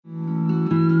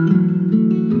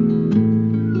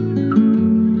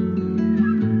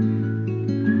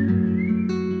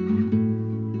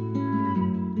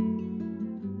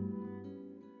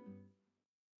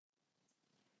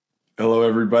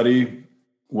everybody.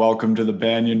 Welcome to the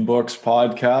Banyan Books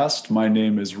podcast. My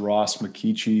name is Ross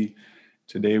McKeechee.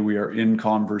 Today we are in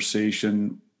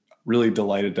conversation. Really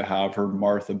delighted to have her,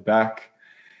 Martha Beck.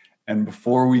 And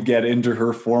before we get into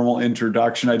her formal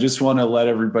introduction, I just want to let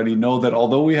everybody know that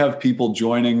although we have people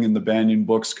joining in the Banyan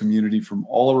Books community from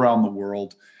all around the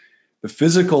world, the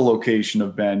physical location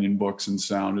of Banyan Books and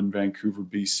Sound in Vancouver,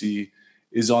 BC,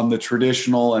 is on the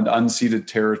traditional and unceded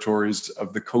territories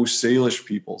of the Coast Salish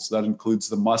peoples. That includes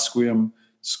the Musqueam,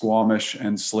 Squamish,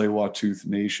 and Tsleil-Waututh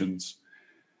nations.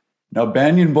 Now,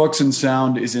 Banyan Books and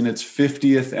Sound is in its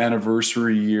 50th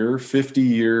anniversary year, 50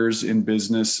 years in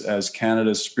business as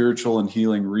Canada's spiritual and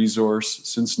healing resource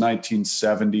since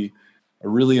 1970. A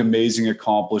really amazing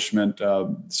accomplishment.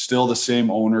 Still the same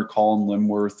owner, Colin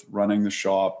Limworth, running the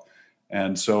shop.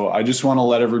 And so I just want to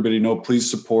let everybody know, please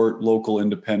support local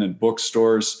independent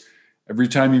bookstores. Every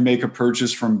time you make a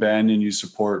purchase from Banyan, you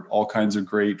support all kinds of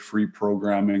great free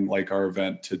programming like our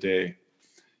event today.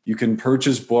 You can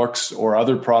purchase books or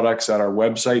other products at our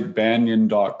website,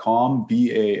 banyan.com,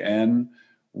 BANYEN.com,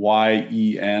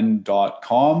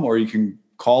 or you can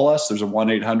call us. There's a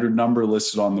 1-800 number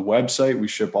listed on the website. We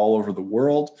ship all over the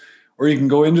world. Or you can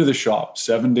go into the shop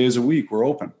 7 days a week. We're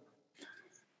open.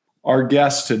 Our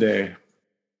guest today,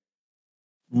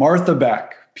 Martha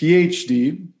Beck,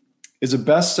 PhD, is a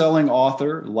best-selling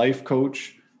author, life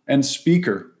coach, and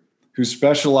speaker who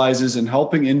specializes in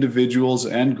helping individuals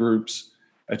and groups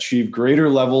achieve greater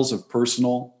levels of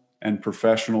personal and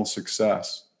professional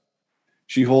success.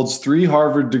 She holds 3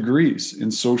 Harvard degrees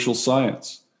in social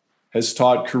science, has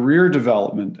taught career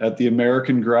development at the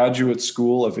American Graduate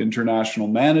School of International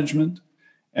Management,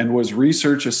 and was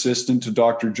research assistant to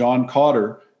Dr. John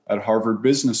Kotter at Harvard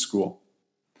Business School.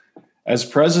 As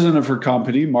president of her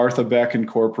company, Martha Beck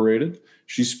Incorporated,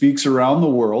 she speaks around the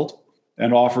world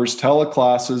and offers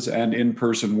teleclasses and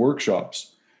in-person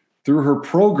workshops. Through her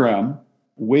program,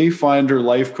 Wayfinder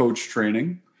Life Coach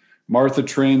Training, Martha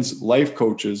trains life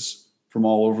coaches from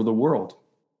all over the world.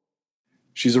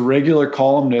 She's a regular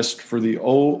columnist for the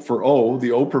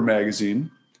Oprah magazine,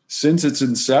 since its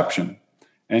inception,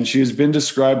 and she has been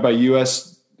described by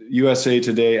USA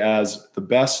Today as the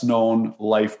best known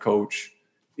life coach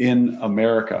in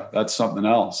America. That's something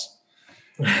else.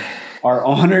 Our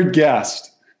honored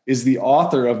guest is the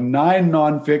author of 9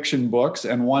 nonfiction books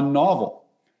and 1 novel.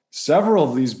 Several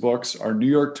of these books are New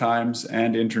York Times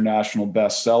and international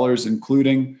bestsellers,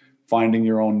 including Finding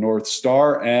Your Own North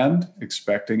Star and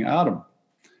Expecting Adam.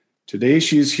 Today,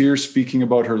 she is here speaking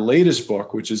about her latest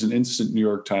book, which is an instant New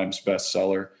York Times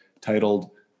bestseller, titled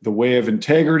The Way of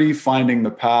Integrity, Finding the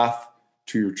Path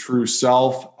to Your True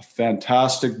Self. A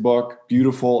fantastic book,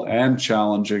 beautiful and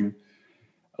challenging.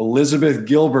 Elizabeth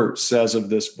Gilbert says of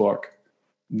this book,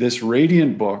 this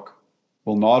radiant book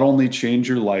will not only change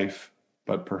your life,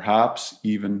 but perhaps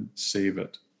even save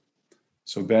it.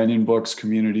 So Banyan Books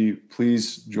community,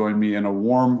 please join me in a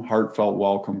warm, heartfelt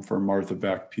welcome for Martha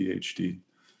Beck, PhD.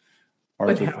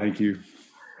 Martha, thank you.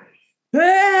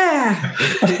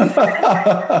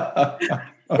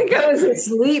 I think I was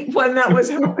asleep when that was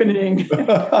happening.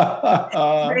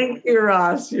 Thank you,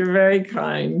 Ross. You're very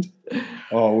kind.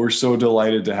 Oh, we're so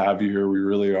delighted to have you here. We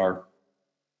really are.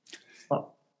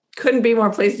 Well, couldn't be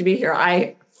more pleased to be here.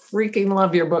 I freaking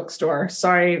love your bookstore.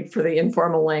 Sorry for the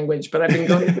informal language, but I've been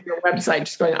going to your website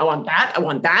just going, I want that, I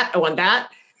want that, I want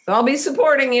that. So I'll be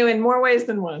supporting you in more ways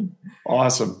than one.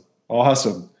 Awesome.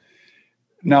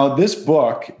 Now, this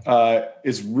book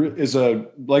is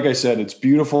like I said, it's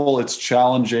beautiful. It's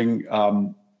challenging.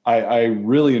 I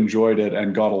really enjoyed it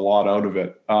and got a lot out of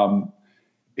it.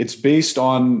 It's based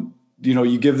on,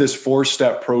 you give this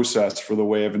 4-step process for the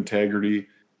Way of Integrity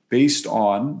based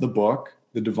on the book,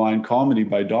 The Divine Comedy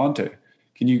by Dante.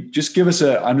 Can you just give us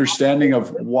an understanding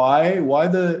of why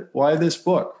this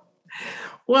book?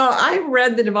 Well, I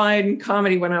read The Divine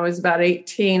Comedy when I was about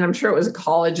 18. I'm sure it was a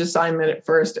college assignment at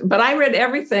first, but I read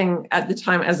everything at the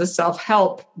time as a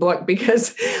self-help book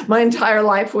because my entire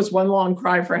life was one long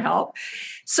cry for help.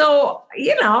 So,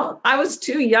 I was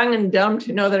too young and dumb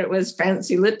to know that it was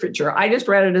fancy literature. I just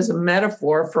read it as a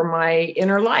metaphor for my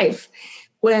inner life.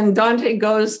 When Dante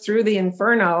goes through the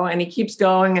Inferno and he keeps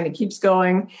going and he keeps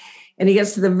going and he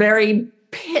gets to the very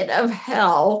pit of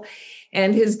hell,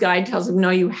 and his guide tells him, no,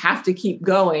 you have to keep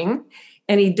going.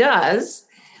 And he does.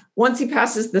 Once he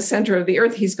passes the center of the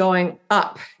earth, he's going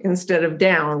up instead of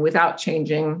down without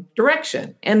changing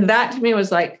direction. And that to me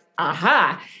was like,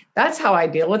 aha, that's how I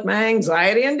deal with my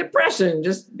anxiety and depression.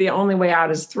 Just the only way out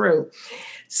is through.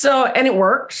 So, and it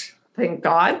worked, thank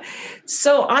God.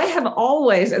 So I have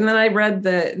always, and then I read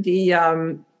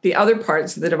the other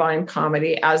parts of the Divine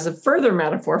Comedy as a further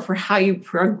metaphor for how you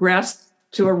progress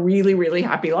to a really, really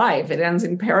happy life. It ends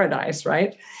in paradise,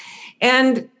 right?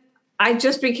 And I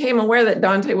just became aware that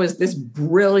Dante was this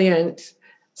brilliant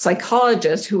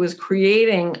psychologist who was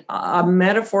creating a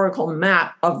metaphorical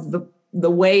map of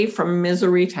the way from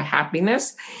misery to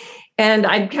happiness. And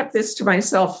I'd kept this to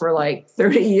myself for like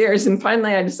 30 years. And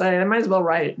finally I decided I might as well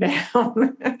write it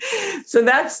down. So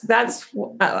that's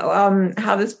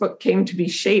how this book came to be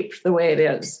shaped the way it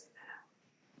is.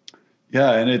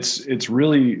 Yeah. And it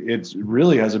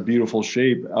really has a beautiful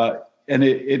shape. And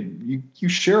you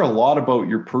share a lot about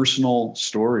your personal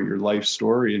story, your life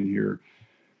story in here.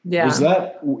 Yeah. Was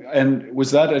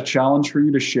that a challenge for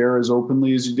you to share as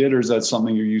openly as you did, or is that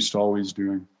something you're used to always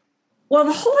doing? Well,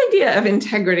 the whole idea of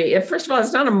integrity, first of all,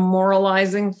 it's not a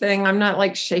moralizing thing. I'm not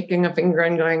like shaking a finger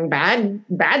and going,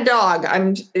 bad dog.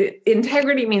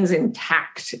 Integrity means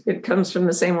intact. It comes from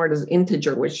the same word as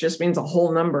integer, which just means a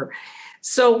whole number.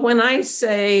 So when I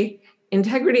say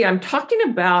integrity, I'm talking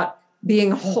about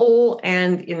being whole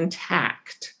and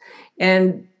intact.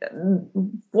 And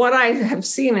what I have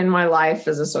seen in my life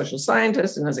as a social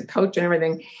scientist and as a coach and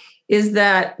everything is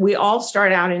that we all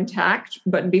start out intact,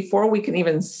 but before we can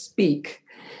even speak,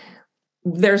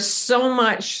 there's so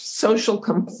much social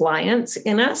compliance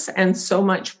in us and so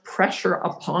much pressure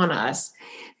upon us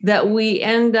that we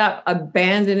end up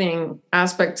abandoning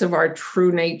aspects of our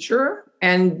true nature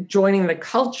and joining the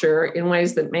culture in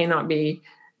ways that may not be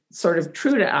sort of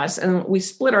true to us, and we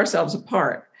split ourselves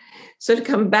apart. So to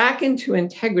come back into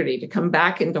integrity, to come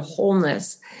back into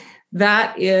wholeness,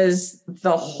 that is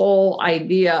the whole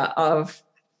idea of,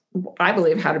 I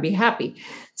believe, how to be happy.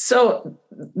 So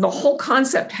the whole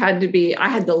concept had to be, I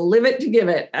had to live it to give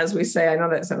it, as we say. I know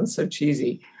that sounds so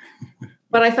cheesy,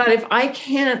 but I thought if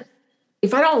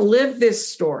I don't live this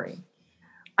story,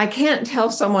 I can't tell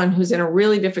someone who's in a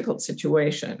really difficult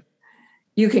situation,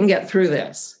 you can get through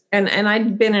this. And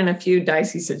I'd been in a few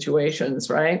dicey situations,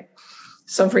 right?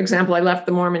 So, for example, I left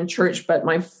the Mormon church, but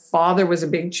my father was a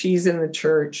big cheese in the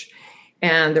church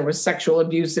and there was sexual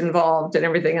abuse involved and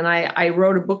everything. And I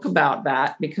wrote a book about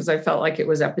that because I felt like it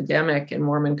was epidemic in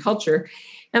Mormon culture.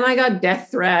 And I got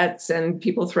death threats and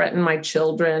people threatened my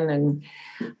children.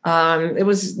 And it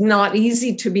was not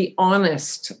easy to be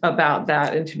honest about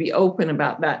that and to be open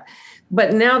about that.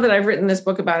 But now that I've written this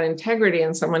book about integrity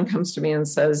and someone comes to me and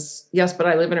says, yes, but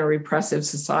I live in a repressive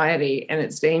society and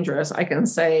it's dangerous, I can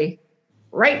say,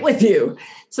 right with you.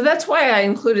 So that's why I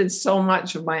included so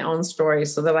much of my own story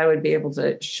so that I would be able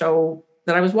to show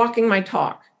that I was walking my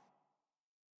talk.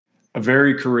 A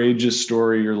very courageous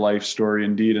story, your life story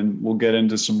indeed. And we'll get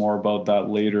into some more about that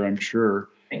later, I'm sure.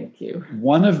 Thank you.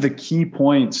 One of the key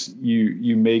points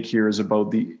you make here is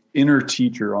about the inner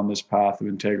teacher on this path of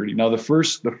integrity. Now, the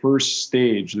first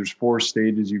stage, there's 4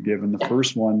 stages you give. And the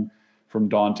first one from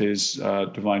Dante's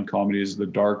Divine Comedy is the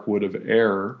dark wood of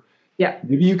error. Yeah.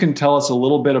 Maybe you can tell us a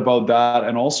little bit about that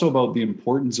and also about the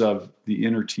importance of the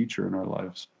inner teacher in our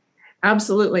lives.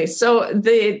 Absolutely. So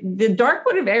the dark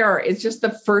wood of error is just the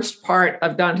first part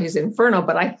of Dante's Inferno,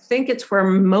 but I think it's where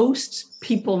most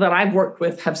people that I've worked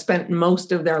with have spent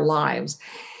most of their lives.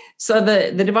 So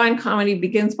the Divine Comedy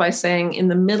begins by saying, in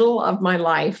the middle of my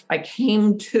life, I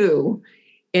came to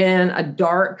in a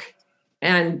dark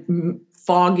and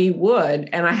foggy wood,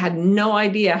 and I had no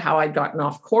idea how I'd gotten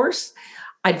off course.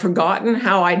 I'd forgotten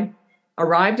how I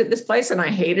arrived at this place and I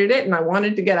hated it and I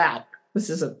wanted to get out. This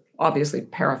is obviously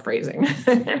paraphrasing.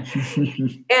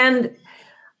 And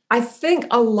I think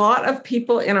a lot of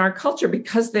people in our culture,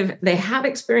 because they have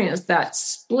experienced that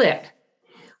split,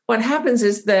 what happens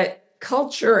is that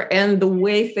culture and the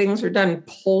way things are done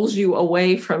pulls you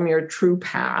away from your true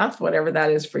path, whatever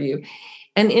that is for you,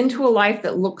 and into a life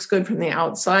that looks good from the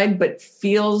outside, but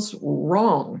feels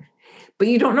wrong. But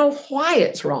you don't know why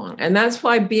it's wrong. And that's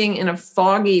why being in a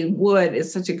foggy wood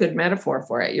is such a good metaphor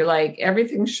for it. You're like,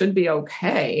 everything should be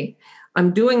okay.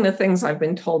 I'm doing the things I've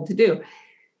been told to do.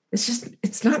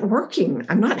 It's not working.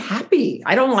 I'm not happy.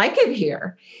 I don't like it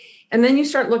here. And then you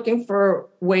start looking for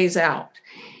ways out.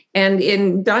 And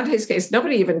in Dante's case,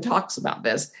 nobody even talks about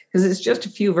this because it's just a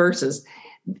few verses.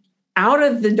 Out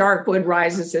of the dark wood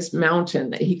rises this mountain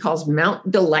that he calls Mount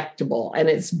Delectable, and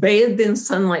it's bathed in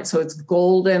sunlight, so it's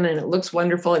golden and it looks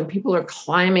wonderful, and people are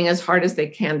climbing as hard as they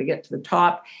can to get to the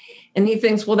top. And he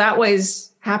thinks, well, that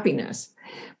way's happiness.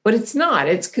 But it's not.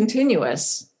 It's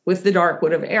continuous with the dark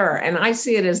wood of error. And I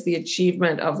see it as the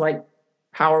achievement of like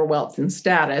power, wealth, and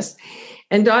status.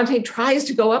 And Dante tries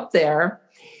to go up there,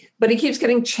 but he keeps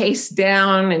getting chased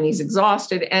down and he's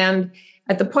exhausted. And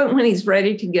at the point when he's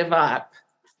ready to give up,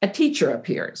 a teacher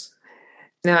appears.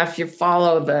 Now, if you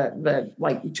follow the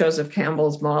like Joseph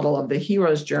Campbell's model of the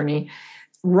hero's journey,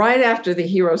 right after the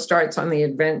hero starts on the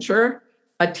adventure,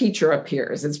 a teacher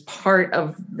appears. It's part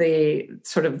of the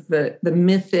sort of the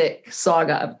mythic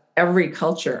saga of every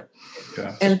culture.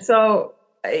 Yes. And so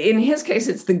in his case,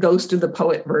 it's the ghost of the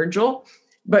poet Virgil.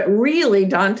 But really,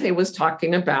 Dante was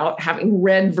talking about having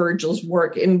read Virgil's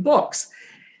work in books.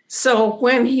 So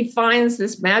when he finds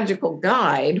this magical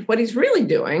guide, what he's really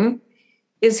doing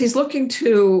is he's looking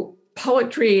to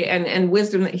poetry and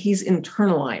wisdom that he's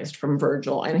internalized from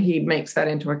Virgil, and he makes that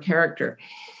into a character.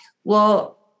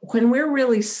 Well, when we're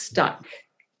really stuck,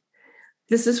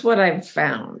 this is what I've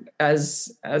found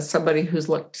as somebody who's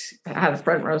had a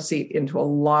front row seat into a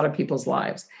lot of people's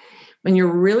lives. When you're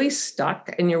really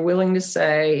stuck and you're willing to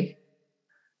say,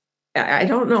 I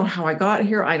don't know how I got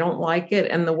here. I don't like it.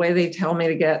 And the way they tell me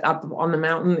to get up on the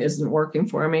mountain isn't working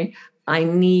for me. I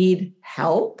need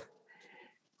help.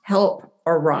 Help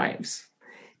arrives.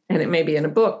 And it may be in a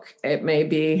book. It may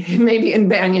be in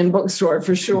Banyan bookstore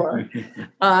for sure.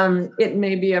 It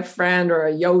may be a friend or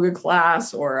a yoga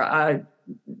class or a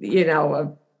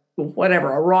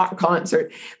rock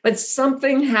concert. But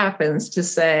something happens to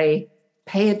say,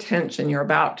 pay attention. You're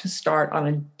about to start on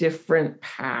a different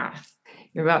path.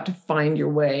 You're about to find your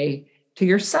way to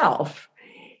yourself.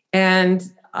 And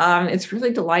it's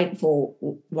really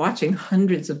delightful watching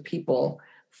hundreds of people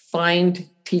find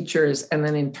teachers and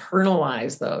then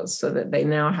internalize those so that they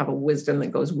now have a wisdom that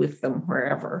goes with them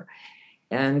wherever.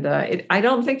 And I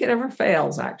don't think it ever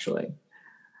fails, actually.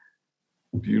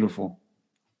 Beautiful.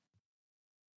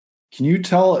 Can you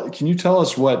tell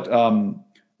us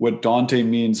what Dante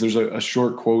means? There's a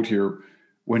short quote here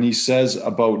when he says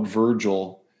about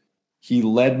Virgil, he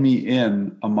led me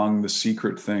in among the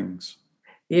secret things.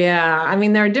 Yeah, I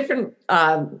mean, there are different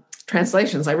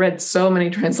translations. I read so many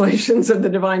translations of the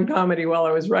Divine Comedy while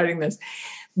I was writing this.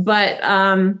 But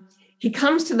he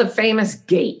comes to the famous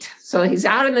gate. So he's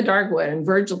out in the dark wood, and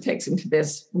Virgil takes him to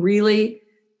this really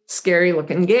scary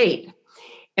looking gate.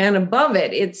 And above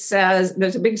it, it says,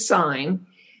 there's a big sign,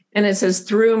 and it says,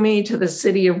 through me to the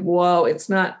city of woe. It's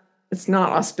not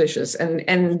auspicious.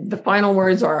 And the final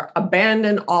words are,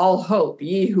 abandon all hope,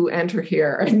 ye who enter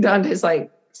here. And Dante's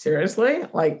like, seriously?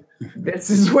 Like, this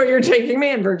is where you're taking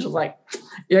me? And Virgil's like,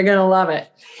 you're going to love it.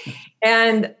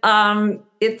 And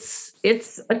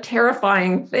it's a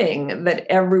terrifying thing that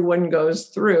everyone goes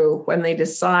through when they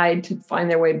decide to find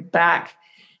their way back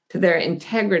to their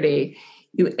integrity.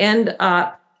 You end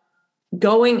up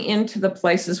going into the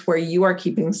places where you are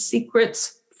keeping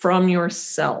secrets from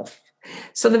yourself.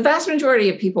 So the vast majority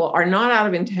of people are not out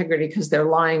of integrity because they're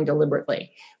lying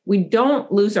deliberately. We don't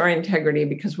lose our integrity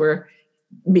because we're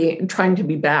trying to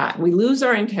be bad. We lose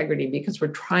our integrity because we're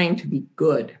trying to be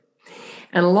good.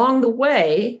 And along the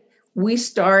way, we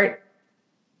start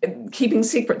keeping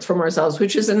secrets from ourselves,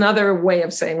 which is another way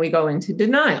of saying we go into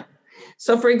denial.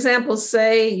 So for example,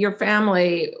 say your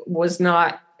family was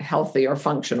not healthy or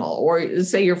functional, or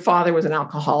say your father was an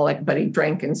alcoholic, but he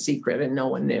drank in secret and no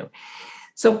one knew.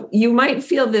 So you might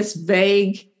feel this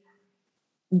vague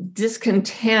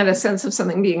discontent, a sense of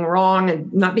something being wrong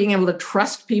and not being able to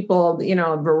trust people,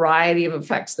 a variety of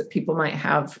effects that people might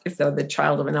have if they're the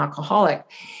child of an alcoholic,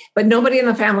 but nobody in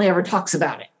the family ever talks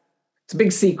about it. It's a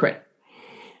big secret.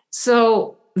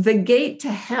 So the gate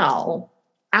to hell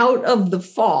out of the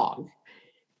fog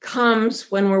comes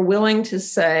when we're willing to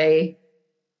say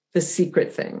the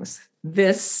secret things.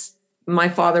 My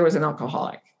father was an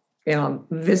alcoholic.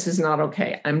 This is not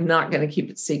okay. I'm not going to keep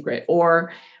it secret.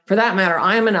 Or for that matter,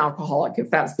 I'm an alcoholic, if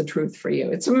that's the truth for you.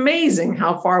 It's amazing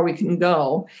how far we can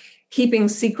go keeping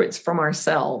secrets from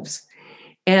ourselves.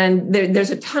 And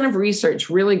there's a ton of research,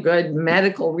 really good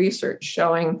medical research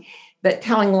showing that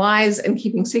telling lies and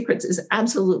keeping secrets is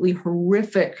absolutely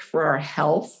horrific for our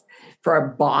health, for our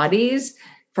bodies,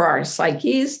 for our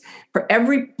psyches, for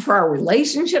our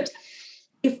relationships.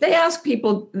 If they ask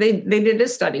people, they did a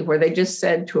study where they just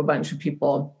said to a bunch of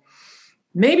people,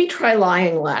 maybe try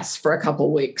lying less for a couple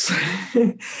of weeks.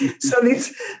 So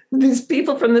these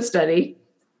people from the study,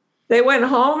 they went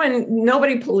home and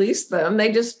nobody policed them.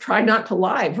 They just tried not to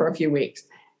lie for a few weeks,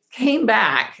 came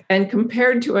back, and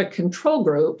compared to a control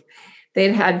group,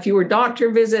 they'd had fewer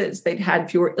doctor visits, they'd had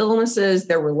fewer illnesses,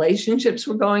 their relationships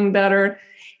were going better.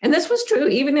 And this was true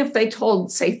even if they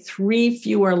told, say, 3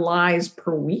 fewer lies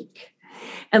per week.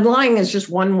 And lying is just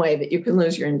one way that you can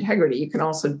lose your integrity. You can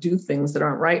also do things that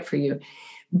aren't right for you.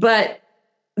 But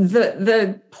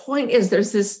the point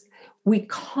is we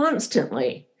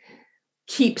constantly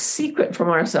keep secret from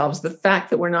ourselves the fact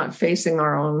that we're not facing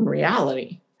our own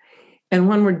reality. And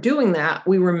when we're doing that,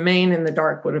 we remain in the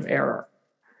dark wood of error.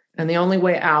 And the only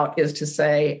way out is to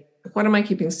say, what am I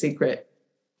keeping secret?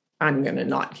 I'm going to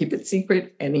not keep it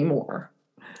secret anymore.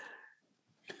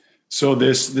 So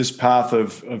this path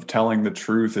of telling the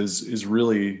truth is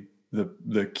really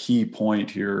the key point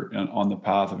here on the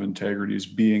path of integrity, is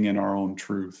being in our own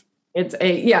truth.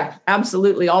 Yeah,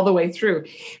 absolutely, all the way through.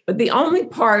 But the only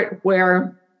part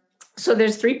where, so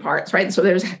there's three parts, right? So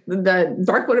there's the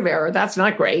dark wood of error. That's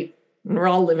not great. We're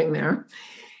all living there.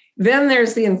 Then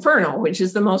there's the Inferno, which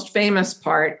is the most famous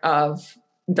part of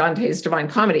Dante's Divine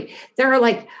Comedy. There are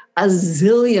like a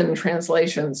zillion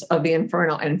translations of the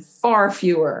Inferno and far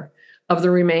fewer of the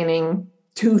remaining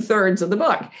 2/3 of the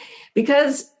book,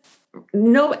 because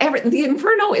the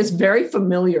Inferno is very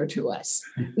familiar to us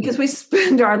because we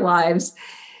spend our lives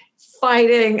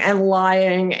fighting and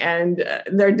lying, and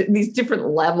there are these different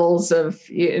levels of,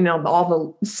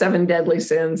 all the 7 deadly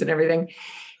sins and everything.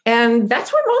 And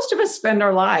that's where most of us spend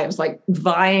our lives, like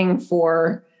vying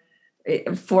for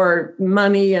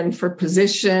money and for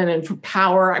position and for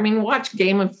power. I mean, watch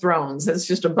Game of Thrones. It's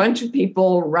just a bunch of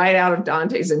people right out of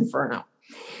Dante's Inferno.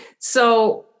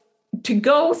 So to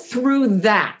go through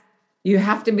that, you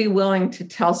have to be willing to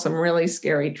tell some really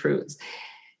scary truths.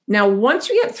 Now, once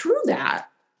you get through that,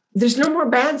 there's no more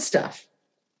bad stuff.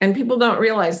 And people don't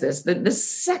realize this, that the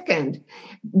second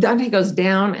Dante goes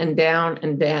down and down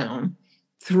and down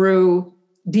through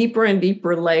deeper and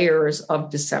deeper layers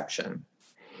of deception.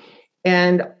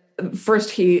 And the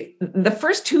first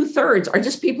 2/3 are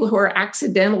just people who are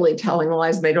accidentally telling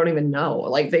lies and they don't even know,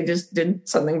 like they just did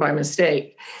something by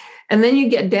mistake. And then you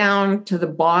get down to the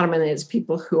bottom, and it's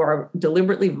people who are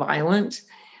deliberately violent,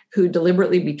 who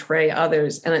deliberately betray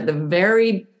others. And at the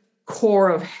very core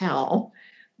of hell,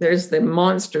 there's the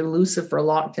monster Lucifer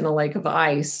locked in a lake of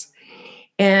ice.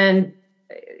 And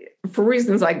for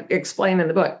reasons I explain in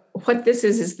the book, what this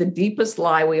is the deepest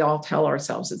lie we all tell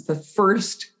ourselves. It's the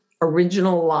first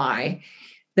original lie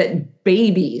that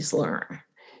babies learn,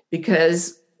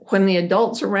 because when the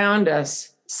adults around us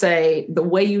say the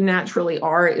way you naturally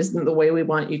are isn't the way we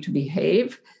want you to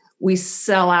behave, we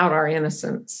sell out our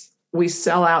innocence. We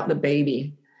sell out the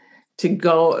baby to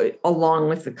go along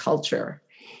with the culture.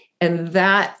 And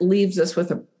that leaves us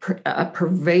with a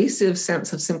pervasive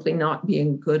sense of simply not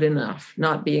being good enough,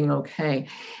 not being okay.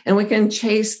 And we can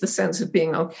chase the sense of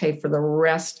being okay for the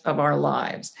rest of our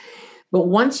lives. But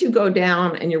once you go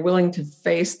down and you're willing to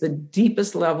face the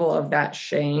deepest level of that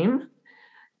shame,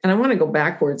 and I want to go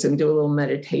backwards and do a little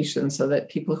meditation so that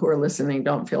people who are listening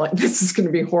don't feel like this is going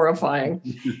to be horrifying,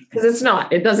 because it's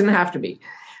not. It doesn't have to be.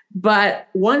 But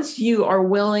once you are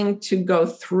willing to go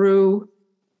through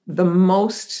the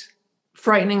most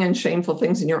frightening and shameful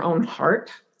things in your own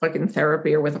heart, like in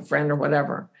therapy or with a friend or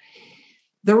whatever,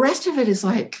 the rest of it is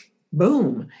like,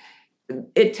 boom.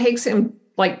 It takes him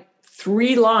like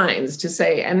 3 lines to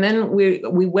say, and then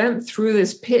we went through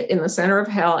this pit in the center of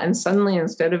hell, and suddenly,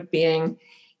 instead of being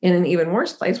in an even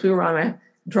worse place, we were on a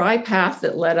dry path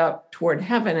that led up toward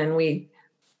heaven, and we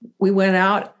went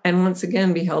out and once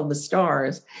again beheld the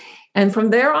stars. And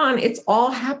from there on, it's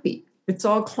all happy. It's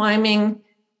all climbing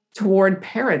toward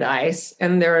paradise.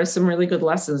 And there are some really good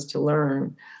lessons to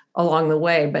learn along the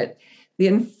way. But the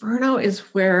Inferno is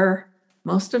where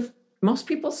most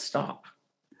people stop.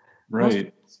 Right. Most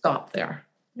people stop there.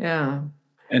 Yeah.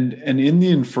 And in the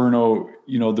Inferno,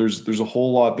 there's a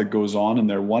whole lot that goes on in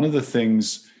there. One of the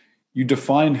things, you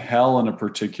define hell in a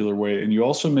particular way, and you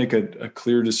also make a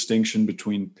clear distinction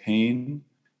between pain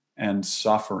and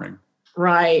suffering.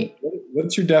 Right.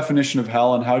 What's your definition of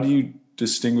hell, and how do you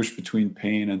distinguish between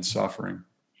pain and suffering?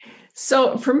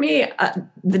 So for me,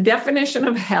 the definition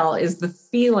of hell is the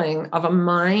feeling of a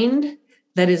mind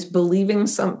that is believing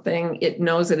something it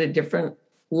knows at a different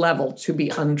level to be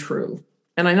untrue.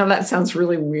 And I know that sounds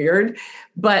really weird,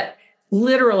 but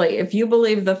literally, if you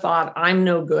believe the thought, I'm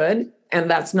no good, and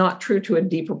that's not true to a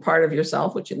deeper part of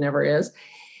yourself, which it never is,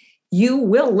 you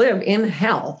will live in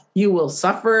hell. You will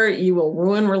suffer. You will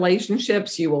ruin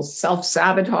relationships. You will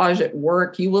self-sabotage at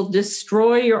work. You will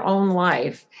destroy your own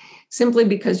life simply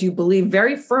because you believe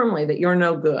very firmly that you're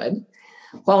no good,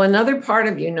 while another part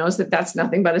of you knows that that's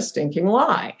nothing but a stinking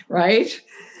lie, right?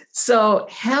 So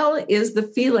hell is the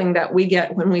feeling that we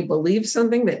get when we believe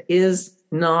something that is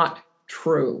not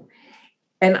true.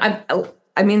 And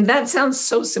I mean, that sounds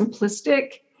so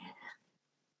simplistic,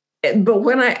 but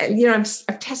when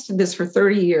I've tested this for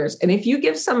 30 years. And if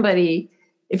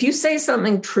you say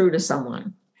something true to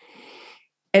someone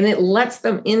and it lets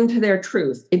them into their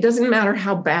truth, it doesn't matter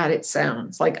how bad it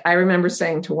sounds. Like I remember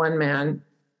saying to one man,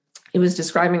 he was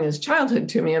describing his childhood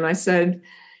to me. And I said,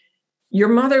 your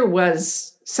mother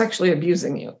was sexually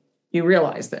abusing you. You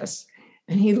realize this?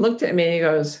 And he looked at me and he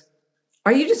goes,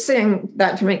 are you just saying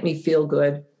that to make me feel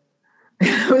good?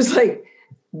 I was like,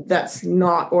 That's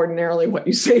not ordinarily what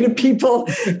you say to people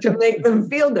to make them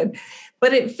feel good.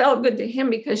 But it felt good to him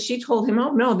because she told him,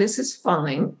 oh, no, this is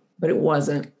fine. But it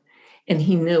wasn't. And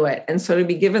he knew it. And so to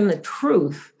be given the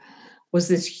truth was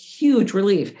this huge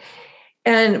relief.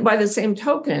 And by the same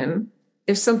token,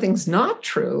 if something's not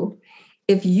true,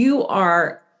 if you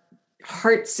are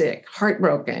heartsick,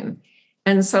 heartbroken,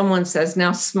 and someone says,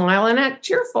 now smile and act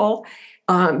cheerful,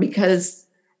 because,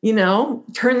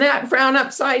 turn that frown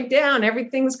upside down,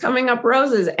 everything's coming up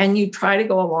roses, and you try to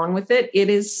go along with it, it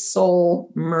is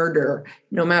soul murder,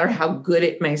 no matter how good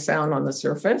it may sound on the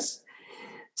surface.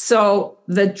 So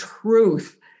the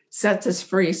truth sets us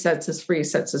free, sets us free,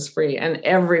 sets us free. And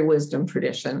every wisdom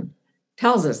tradition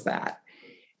tells us that.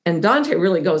 And Dante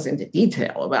really goes into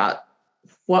detail about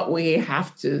what we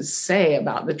have to say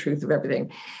about the truth of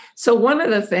everything. So one of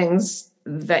the things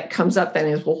that comes up then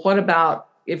is, well, what about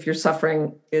if you're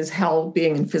suffering, is hell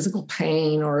being in physical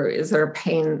pain, or is there a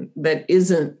pain that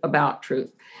isn't about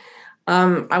truth?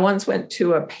 I once went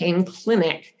to a pain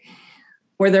clinic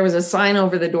where there was a sign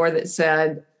over the door that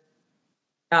said,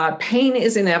 pain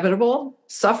is inevitable,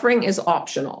 suffering is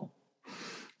optional.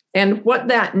 And what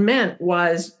that meant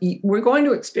was, we're going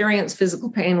to experience physical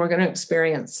pain, we're going to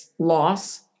experience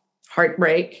loss,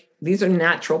 heartbreak. These are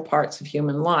natural parts of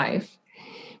human life.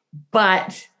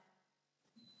 But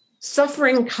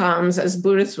suffering comes, as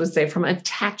Buddhists would say, from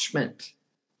attachment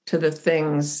to the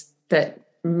things that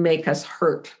make us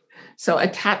hurt. So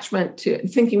attachment to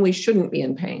thinking we shouldn't be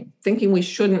in pain, thinking we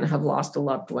shouldn't have lost a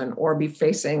loved one or be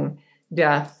facing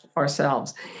death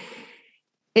ourselves.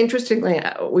 Interestingly,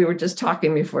 we were just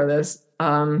talking before this.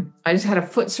 I just had a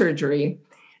foot surgery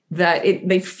that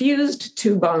they fused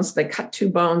two bones. They cut two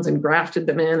bones and grafted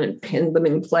them in and pinned them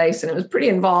in place. And it was pretty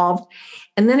involved.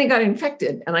 And then it got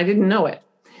infected and I didn't know it.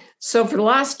 So for the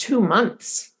last 2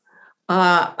 months,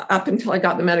 up until I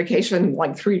got the medication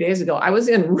like 3 days ago, I was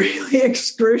in really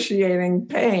excruciating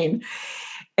pain.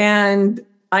 And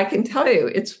I can tell you,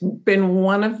 it's been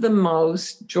one of the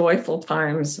most joyful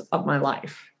times of my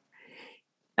life.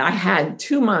 I had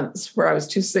 2 months where I was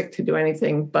too sick to do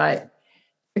anything but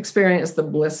experience the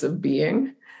bliss of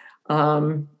being,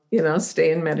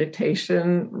 stay in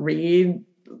meditation, read,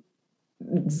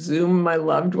 Zoom my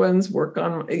loved ones, work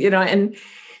on, and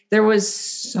there was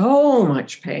so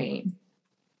much pain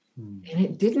and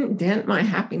it didn't dent my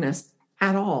happiness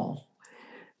at all.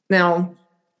 Now,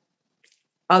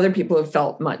 other people have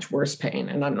felt much worse pain,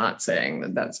 and I'm not saying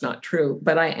that that's not true,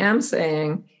 but I am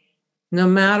saying no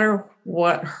matter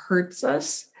what hurts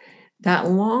us, that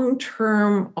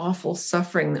long-term awful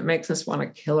suffering that makes us want to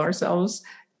kill ourselves,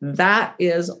 that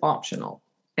is optional.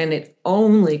 And it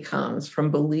only comes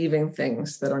from believing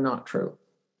things that are not true.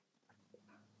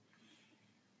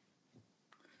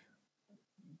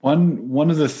 One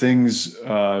of the things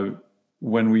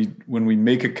when we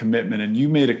make a commitment, and you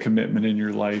made a commitment in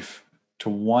your life to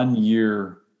 1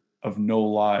 year of no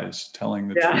lies, telling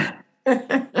the truth.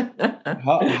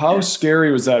 How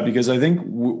scary was that? Because I think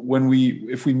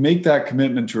if we make that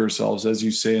commitment to ourselves, as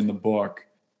you say in the book,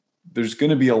 there's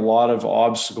going to be a lot of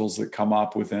obstacles that come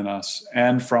up within us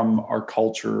and from our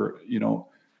culture,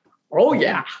 Oh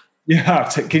yeah. Yeah.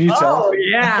 Can you tell? Oh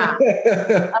yeah.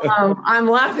 I'm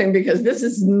laughing because this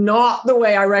is not the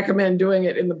way I recommend doing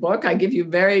it in the book. I give you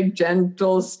very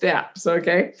gentle steps.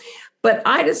 Okay. But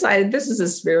I decided this is a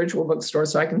spiritual bookstore,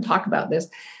 so I can talk about this.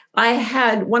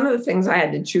 One of the things I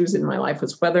had to choose in my life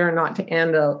was whether or not to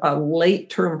end a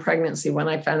late-term pregnancy when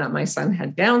I found out my son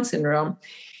had Down syndrome.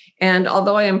 And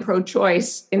although I am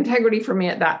pro-choice, integrity for me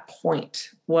at that point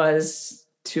was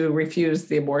to refuse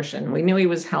the abortion. We knew he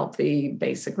was healthy,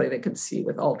 basically, they could see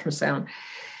with ultrasound.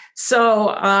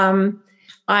 So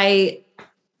I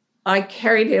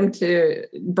carried him to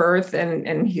birth,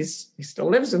 and he still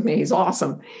lives with me. He's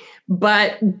awesome.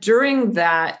 But during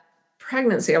that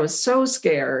pregnancy, I was so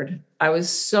scared. I was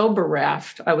so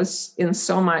bereft. I was in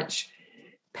so much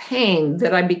pain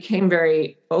that I became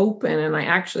very open. And I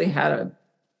actually had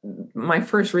my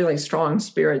first really strong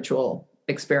spiritual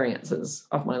experiences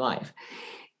of my life.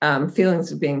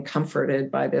 Feelings of being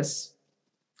comforted by this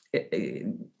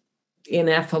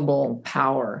ineffable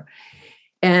power.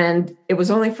 And it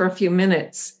was only for a few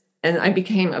minutes, and I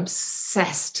became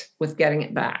obsessed with getting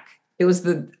it back. It was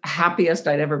the happiest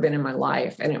I'd ever been in my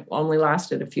life, and it only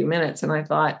lasted a few minutes. And I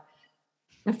thought,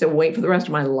 I have to wait for the rest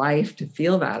of my life to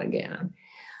feel that again.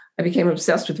 I became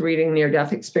obsessed with reading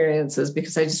near-death experiences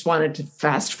because I just wanted to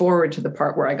fast forward to the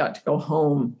part where I got to go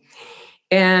home.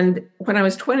 And when I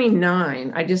was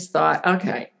 29, I just thought,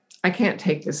 okay, I can't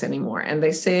take this anymore. And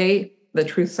they say the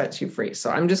truth sets you free.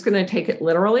 So I'm just going to take it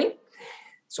literally.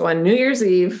 So on New Year's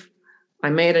Eve, I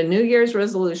made a New Year's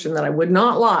resolution that I would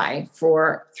not lie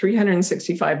for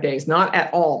 365 days, not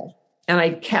at all. And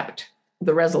I kept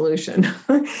the resolution.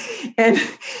 And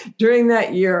during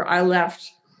that year, I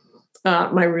left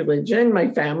my religion, my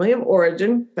family of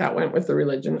origin, that went with the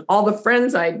religion, all the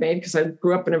friends I'd made, because I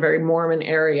grew up in a very Mormon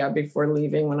area before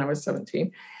leaving when I was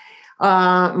 17,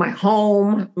 my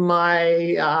home, quit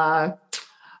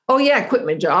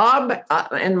my job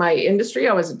and my industry.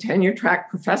 I was a tenure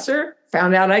track professor,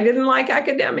 found out I didn't like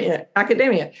academia,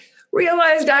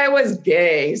 realized I was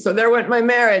gay. So there went my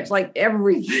marriage, like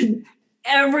everything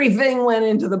went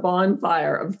into the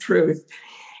bonfire of truth.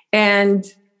 And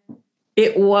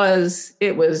it was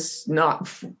not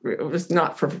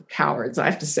for cowards. I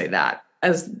have to say that.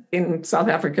 As in South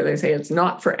Africa, they say it's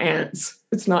not for ants.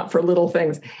 It's not for little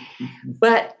things.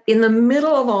 But in the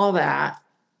middle of all that,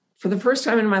 for the first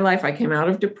time in my life, I came out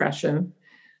of depression.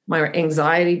 My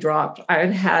anxiety dropped. I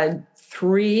had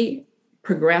 3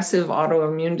 progressive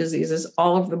autoimmune diseases.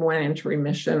 All of them went into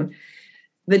remission.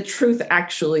 The truth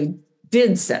actually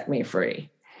did set me free.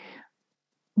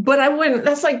 But I wouldn't,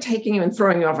 that's like taking you and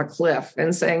throwing you off a cliff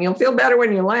and saying, you'll feel better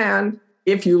when you land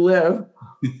if you live.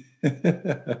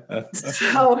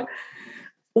 So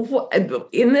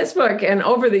in this book and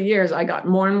over the years, I got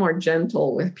more and more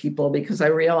gentle with people because I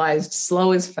realized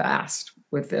slow is fast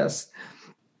with this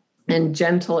and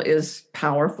gentle is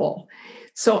powerful.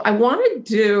 So I want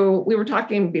to we were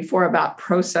talking before about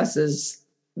processes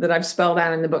that I've spelled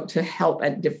out in the book to help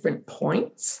at different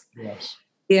points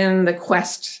in the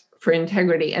quest for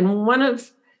integrity. And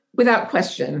without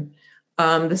question,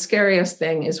 the scariest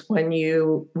thing is when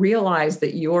you realize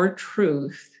that your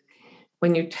truth,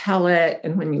 when you tell it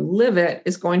and when you live it,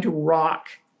 is going to rock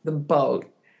the boat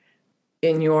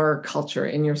in your culture,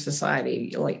 in your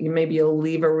society. Like maybe you'll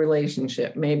leave a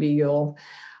relationship, maybe you'll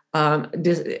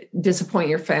disappoint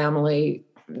your family.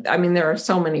 I mean, there are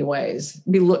so many ways.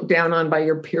 Be looked down on by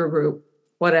your peer group,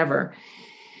 whatever.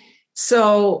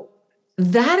 So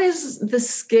that is the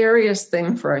scariest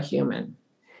thing for a human,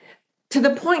 to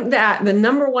the point that the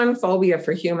number one phobia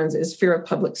for humans is fear of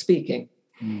public speaking.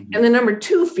 Mm-hmm. And the number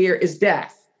 2 fear is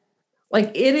death.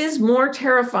 Like it is more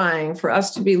terrifying for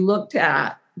us to be looked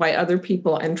at by other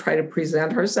people and try to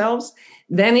present ourselves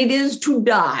than it is to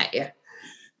die.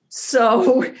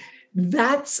 So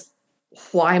that's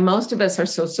why most of us are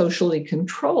so socially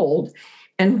controlled.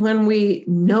 And when we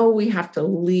know we have to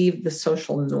leave the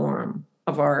social norm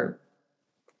of our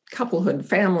couplehood,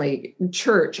 family,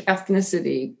 church,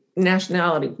 ethnicity,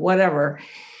 nationality, whatever,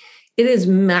 it is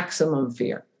maximum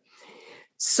fear.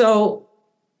 So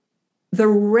the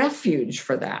refuge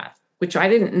for that, which I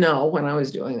didn't know when I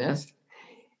was doing this,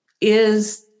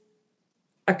 is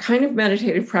a kind of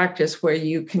meditative practice where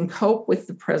you can cope with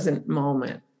the present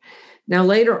moment. Now,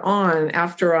 later on,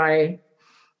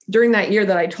 during that year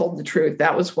that I told the truth,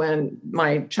 that was when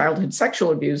my childhood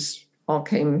sexual abuse all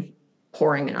came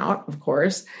pouring out, of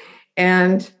course.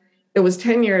 And it was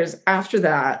 10 years after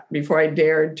that before I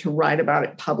dared to write about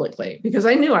it publicly, because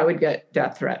I knew I would get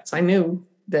death threats. I knew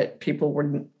that people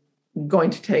were going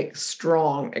to take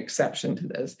strong exception to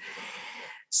this.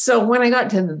 So when I got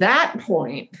to that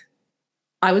point,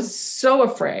 I was so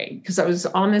afraid because I was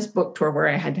on this book tour where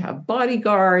I had to have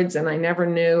bodyguards, and I never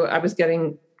knew. I was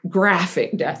getting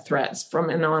graphic death threats from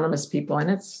anonymous people, and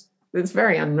it's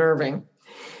very unnerving.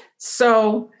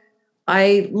 So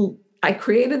I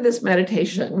created this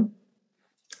meditation,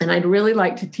 and I'd really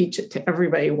like to teach it to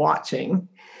everybody watching,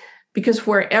 because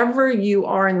wherever you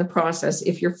are in the process,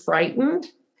 if you're frightened,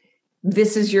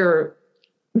 this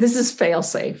is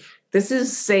fail-safe. This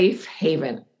is safe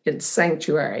haven. It's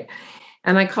sanctuary.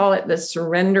 And I call it the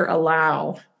surrender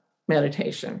allow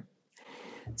meditation.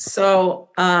 So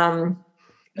the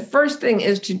first thing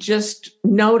is to just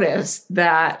notice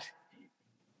that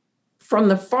from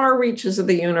the far reaches of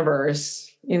the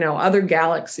universe, other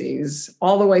galaxies,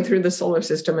 all the way through the solar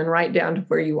system and right down to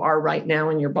where you are right now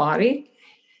in your body,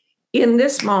 in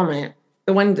this moment,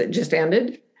 the one that just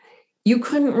ended, you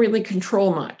couldn't really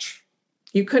control much.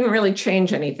 You couldn't really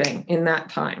change anything in that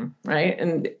time, right?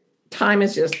 And time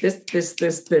is just this.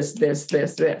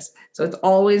 So it's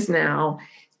always now,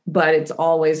 but it's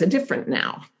always a different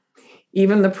now.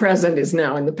 Even the present is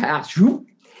now in the past.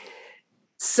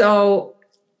 So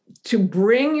to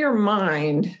bring your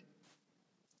mind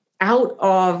out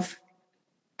of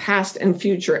past and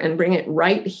future and bring it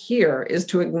right here is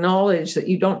to acknowledge that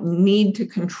you don't need to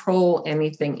control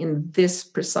anything in this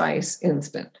precise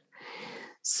instant.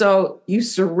 So you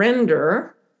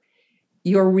surrender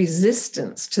your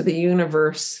resistance to the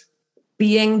universe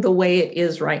being the way it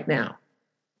is right now.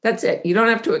 That's it. You don't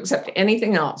have to accept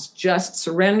anything else. Just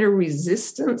surrender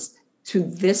resistance to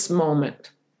this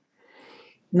moment,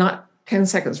 not 10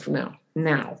 seconds from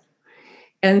now,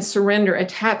 and surrender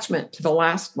attachment to the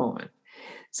last moment.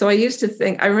 So I used to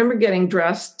think, I remember getting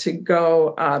dressed to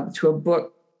go to a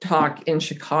book talk in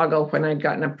Chicago when I'd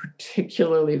gotten a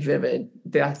particularly vivid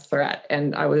death threat.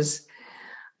 And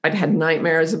I'd had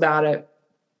nightmares about it.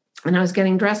 And I was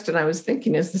getting dressed and I was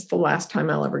thinking, is this the last time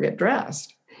I'll ever get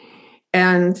dressed?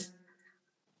 And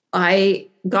I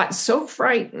got so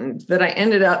frightened that I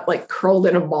ended up like curled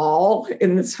in a ball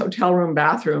in this hotel room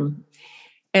bathroom.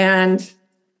 And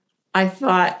I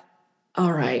thought,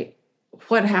 all right,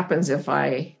 what happens if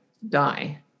I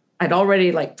die? I'd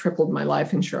already like tripled my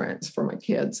life insurance for my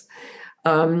kids.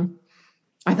 I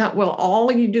thought, well,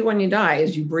 all you do when you die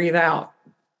is you breathe out.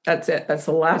 That's it. That's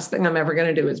the last thing I'm ever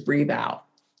going to do is breathe out.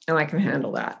 And I can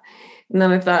handle that. And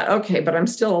then I thought, okay, but I'm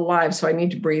still alive, so I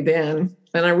need to breathe in.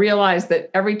 And I realized that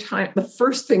every time, the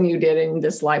first thing you did in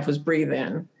this life was breathe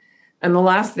in. And the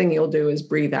last thing you'll do is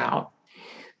breathe out.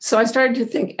 So I started to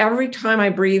think every time I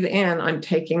breathe in, I'm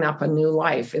taking up a new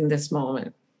life in this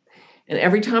moment. And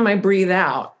every time I breathe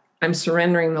out, I'm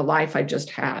surrendering the life I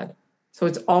just had. So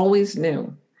it's always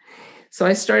new. So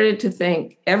I started to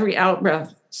think every out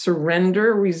breath,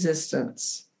 surrender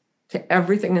resistance to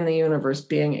everything in the universe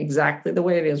being exactly the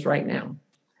way it is right now.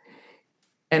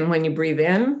 And when you breathe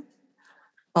in,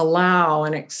 allow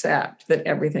and accept that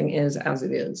everything is as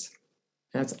it is.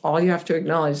 That's all you have to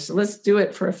acknowledge. So let's do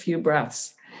it for a few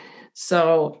breaths.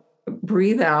 So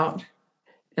breathe out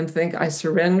and think, I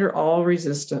surrender all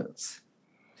resistance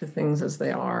to things as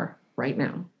they are right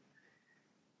now.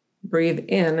 Breathe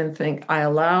in and think, I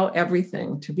allow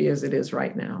everything to be as it is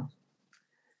right now.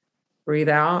 Breathe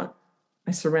out,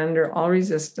 I surrender all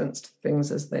resistance to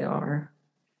things as they are.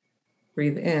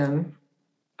 Breathe in,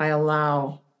 I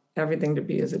allow everything to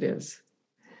be as it is.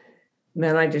 And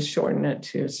then I just shorten it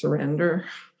to surrender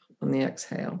on the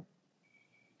exhale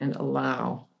and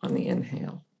allow on the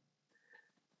inhale.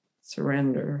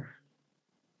 Surrender,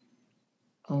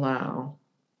 allow,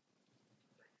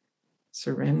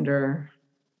 surrender,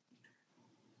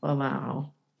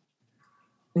 allow.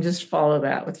 And just follow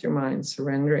that with your mind.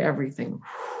 Surrender everything.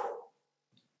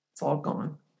 It's all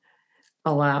gone.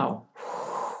 Allow.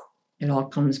 It all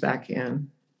comes back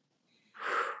in.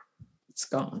 It's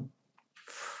gone.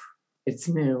 It's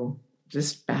new.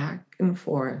 Just back and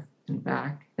forth and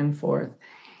back and forth.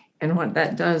 And what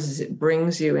that does is it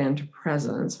brings you into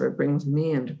presence, or it brings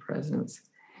me into presence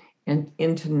and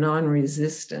into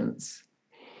non-resistance.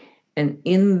 And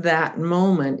in that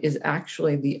moment is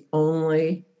actually the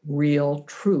only real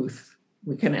truth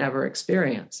we can ever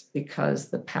experience, because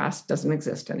the past doesn't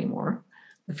exist anymore.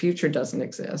 The future doesn't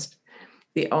exist.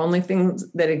 The only thing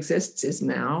that exists is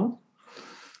now.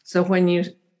 So when you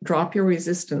drop your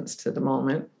resistance to the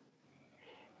moment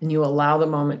and you allow the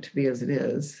moment to be as it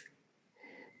is,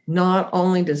 not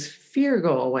only does fear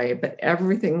go away, but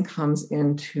everything comes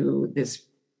into this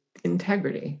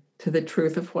integrity to the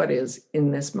truth of what is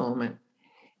in this moment.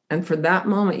 And for that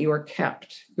moment, you are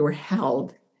kept, you are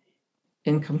held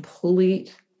in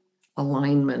complete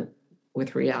alignment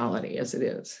with reality as it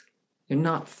is. You're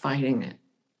not fighting it.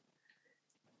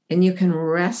 And you can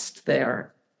rest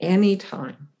there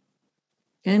anytime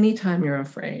you're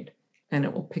afraid, and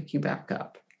it will pick you back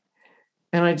up.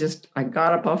 And I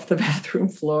got up off the bathroom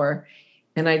floor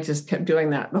and I just kept doing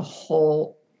that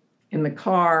in the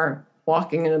car,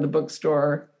 walking into the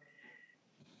bookstore.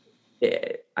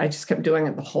 I just kept doing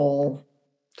it the whole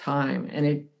time, and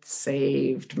it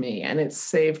saved me, and it's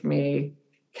saved me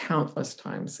countless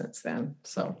times since then.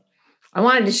 So I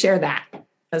wanted to share that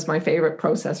as my favorite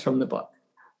process from the book.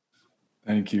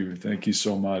 Thank you. Thank you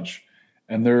so much.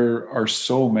 And there are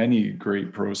so many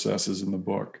great processes in the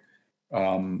book.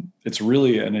 It's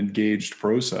really an engaged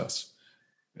process.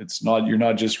 You're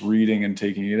not just reading and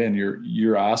taking it in.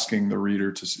 You're asking the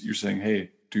reader you're saying, hey,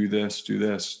 do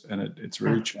this. And it's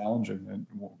really challenging and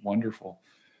wonderful.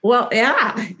 Well,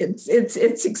 yeah,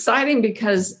 it's exciting,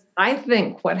 because I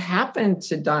think what happened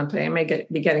to Dante, I may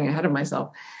be getting ahead of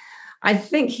myself. I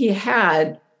think he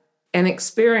had an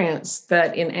experience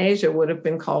that in Asia would have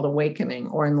been called awakening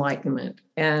or enlightenment.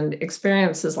 And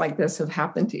experiences like this have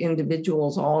happened to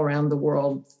individuals all around the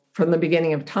world from the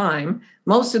beginning of time.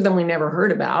 Most of them we never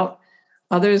heard about.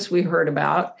 Others we heard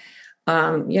about.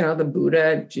 The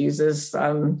Buddha, Jesus,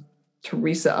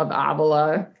 Teresa of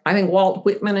Avila. I think Walt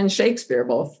Whitman and Shakespeare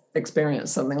both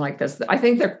experienced something like this. I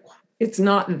think it's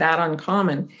not that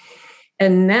uncommon.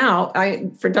 And now,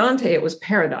 for Dante, it was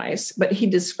paradise, but he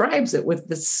describes it with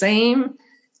the same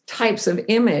types of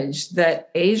image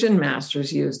that Asian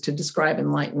masters use to describe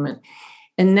enlightenment.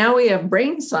 And now we have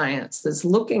brain science that's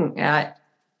looking at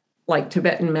like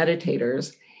Tibetan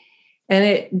meditators.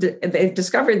 And they've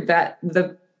discovered that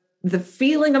the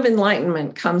feeling of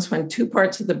enlightenment comes when two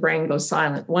parts of the brain go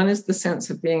silent. One is the sense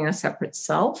of being a separate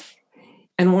self,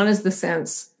 and one is the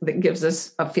sense that gives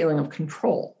us a feeling of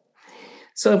control.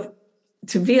 So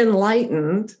to be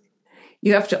enlightened,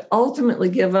 you have to ultimately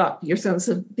give up your sense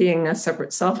of being a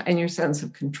separate self and your sense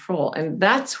of control. And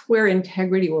that's where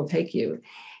integrity will take you.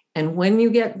 And when you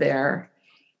get there,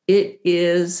 it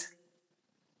is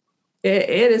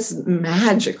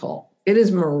magical. It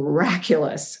is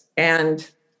miraculous. And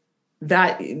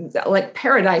that, like,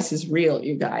 paradise is real,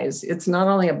 you guys. It's not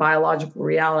only a biological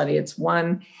reality, it's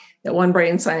one that one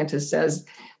brain scientist says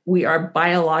we are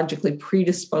biologically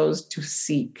predisposed to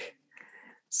seek.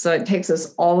 So it takes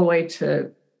us all the way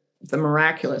to the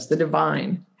miraculous, the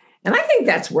divine. And I think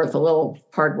that's worth a little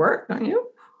hard work, don't you?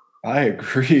 I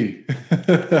agree.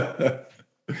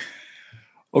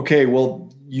 Okay,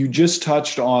 well, you just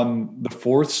touched on the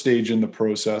fourth stage in the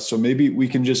process. So maybe we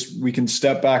can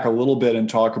step back a little bit and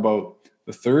talk about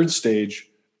the third stage,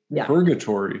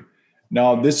 purgatory.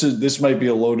 Now, this might be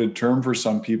a loaded term for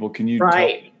some people. Can you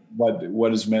tell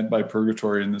what is meant by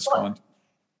purgatory in this context?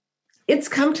 It's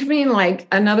come to mean like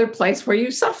another place where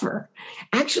you suffer.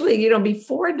 Actually,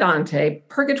 before Dante,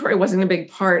 purgatory wasn't a big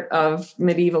part of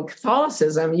medieval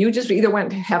Catholicism. You just either went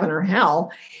to heaven or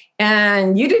hell,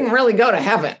 and you didn't really go to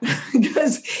heaven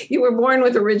because you were born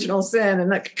with original sin.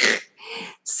 And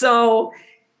so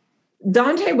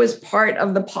Dante was part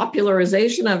of the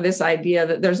popularization of this idea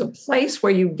that there's a place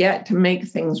where you get to make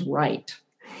things right.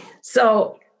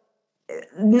 So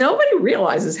nobody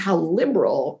realizes how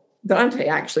liberal Dante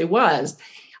actually was.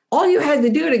 All you had to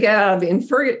do to get out of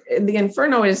the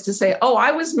inferno is to say, oh,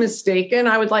 I was mistaken.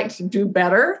 I would like to do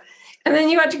better. And then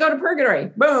you had to go to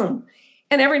purgatory. Boom.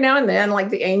 And every now and then, like,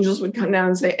 the angels would come down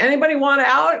and say, anybody want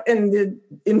out? And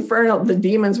the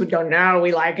demons would go, no,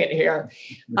 we like it here.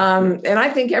 And I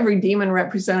think every demon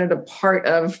represented a part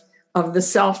of the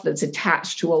self that's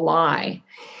attached to a lie.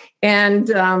 And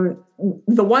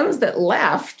the ones that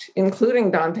left,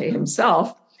 including Dante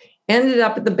himself, ended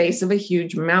up at the base of a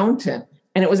huge mountain.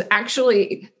 And it was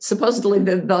actually supposedly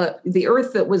the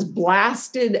earth that was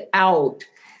blasted out.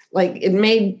 Like, it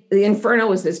made the inferno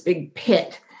was this big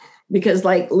pit because,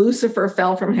 like, Lucifer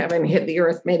fell from heaven, hit the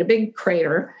earth, made a big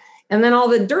crater, and then all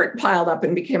the dirt piled up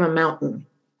and became a mountain.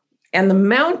 And the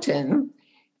mountain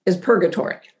is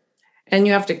purgatory. And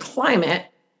you have to climb it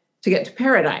to get to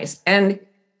paradise. And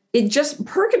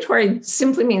purgatory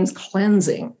simply means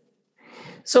cleansing.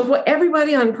 So what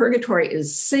everybody on purgatory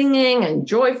is singing and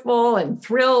joyful and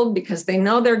thrilled because they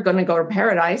know they're going to go to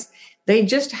paradise. They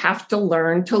just have to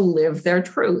learn to live their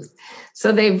truth.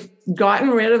 So they've gotten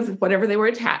rid of whatever they were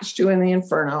attached to in the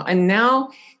inferno. And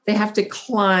now they have to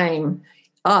climb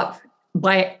up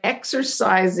by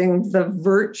exercising the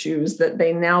virtues that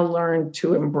they now learn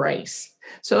to embrace.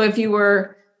 So if you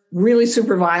were really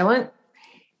super violent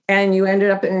and you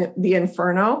ended up in the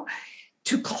inferno,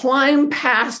 to climb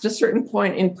past a certain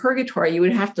point in purgatory, you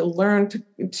would have to learn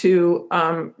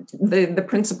the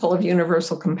principle of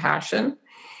universal compassion.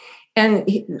 And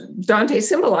Dante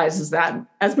symbolizes that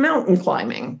as mountain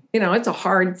climbing. It's a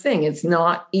hard thing. It's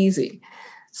not easy.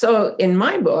 So in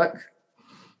my book,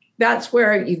 that's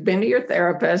where you've been to your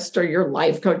therapist or your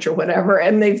life coach or whatever,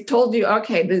 and they've told you,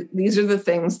 okay, these are the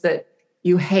things that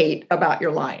you hate about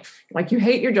your life. Like, you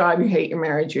hate your job, you hate your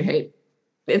marriage,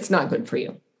 it's not good for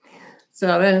you.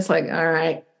 So then it's like, all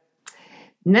right,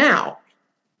 now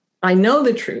I know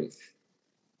the truth,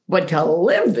 but to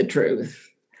live the truth,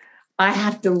 I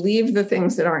have to leave the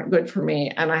things that aren't good for me,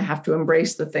 and I have to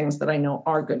embrace the things that I know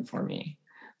are good for me.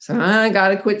 So I got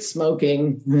to quit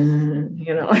smoking.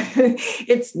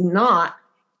 It's not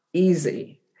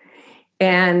easy.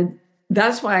 And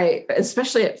that's why,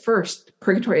 especially at first,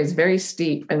 purgatory is very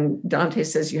steep. And Dante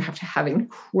says you have to have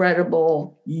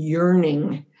incredible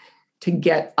yearning to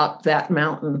get up that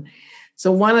mountain.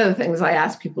 So one of the things I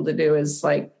ask people to do is,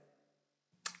 like,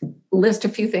 list a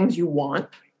few things you want.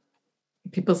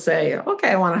 People say, okay,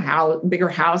 I want a bigger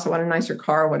house, I want a nicer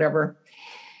car, whatever.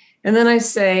 And then I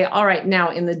say, all right,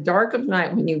 now in the dark of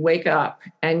night, when you wake up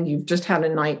and you've just had a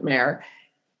nightmare,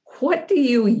 what do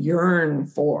you yearn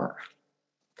for?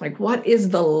 Like, what is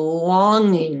the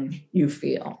longing you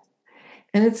feel?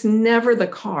 And it's never the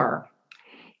car.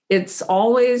 It's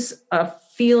always a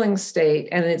feeling state,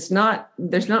 and there's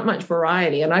not much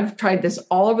variety. And I've tried this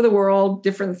all over the world,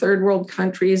 different third world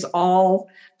countries, all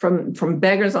from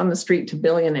beggars on the street to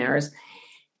billionaires.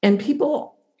 And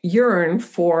people yearn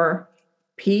for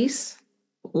peace,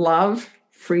 love,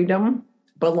 freedom,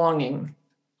 belonging,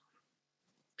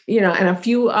 and a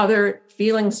few other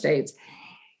feeling states.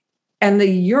 And the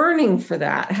yearning for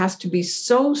that has to be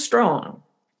so strong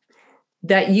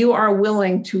that you are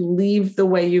willing to leave the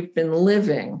way you've been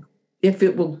living if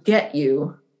it will get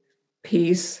you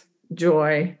peace,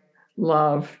 joy,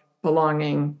 love,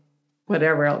 belonging,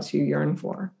 whatever else you yearn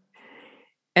for.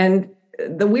 And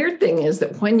the weird thing is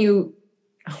that when you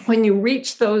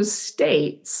reach those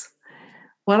states,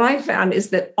 what I found is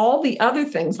that all the other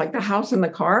things like the house and the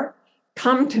car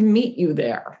come to meet you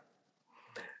there.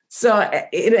 So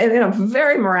in a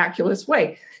very miraculous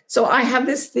way. So I have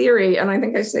this theory, and I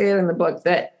think I say it in the book,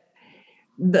 that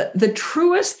the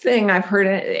truest thing I've heard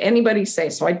anybody say,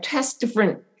 so I test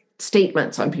different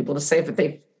statements on people to see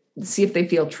if they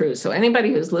feel true. So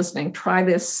anybody who's listening, try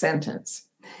this sentence.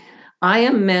 I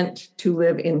am meant to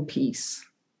live in peace.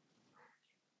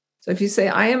 So if you say,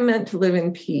 I am meant to live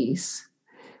in peace,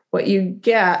 what you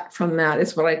get from that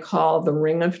is what I call the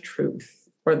ring of truth,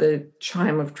 or the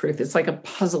chime of truth. It's like a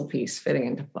puzzle piece fitting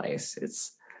into place.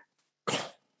 It's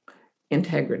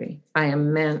integrity. I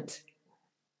am meant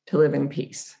to live in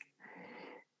peace.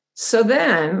 So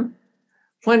then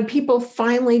when people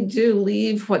finally do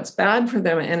leave what's bad for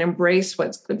them and embrace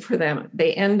what's good for them,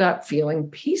 they end up feeling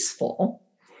peaceful.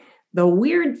 The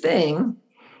weird thing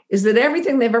is that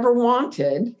everything they've ever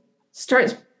wanted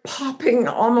starts popping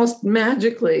almost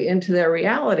magically into their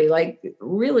reality. Like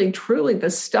really, truly,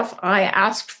 the stuff I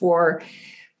asked for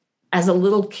as a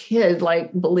little kid,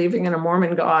 like believing in a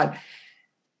Mormon God,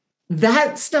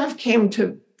 that stuff came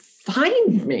to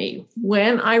find me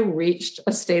when I reached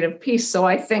a state of peace. So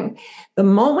I think the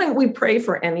moment we pray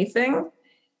for anything,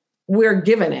 we're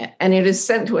given it and it is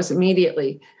sent to us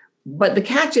immediately. But the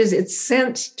catch is it's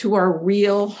sent to our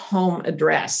real home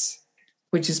address,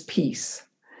 which is peace.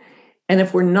 And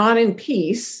if we're not in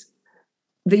peace,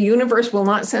 the universe will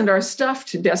not send our stuff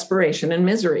to desperation and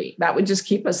misery. That would just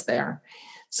keep us there.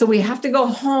 So we have to go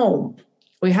home.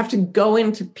 We have to go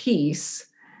into peace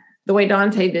the way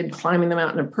Dante did climbing the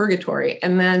mountain of purgatory.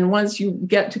 And then once you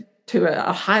get to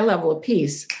a high level of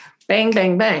peace, bang,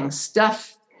 bang, bang,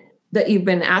 stuff that you've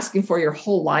been asking for your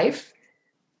whole life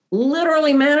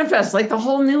literally manifests, like the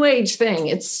whole New Age thing.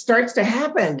 It starts to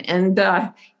happen. And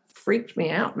freaked me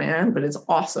out, man, but it's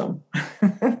awesome.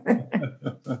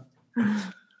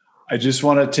 I just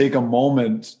want to take a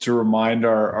moment to remind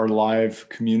our live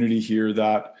community here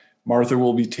that Martha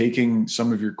will be taking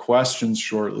some of your questions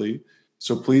shortly.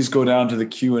 So please go down to the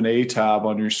Q&A tab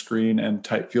on your screen and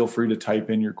feel free to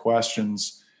type in your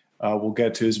questions. We'll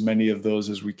get to as many of those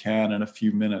as we can in a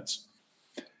few minutes.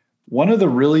 One of the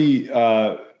really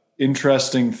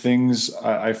interesting things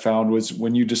I found was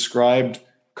when you described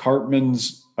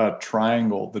Cartman's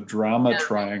triangle, the drama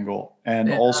triangle,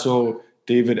 and also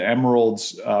David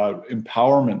Emerald's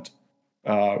empowerment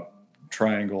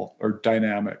triangle or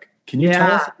dynamic. Can you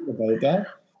tell us about that?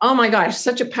 Oh my gosh,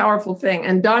 such a powerful thing.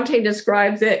 And Dante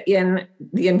describes it in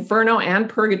the Inferno and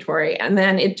Purgatory. And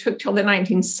then it took till the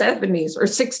 1970s or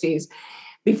 60s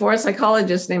before a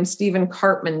psychologist named Stephen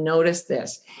Cartman noticed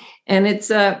this. And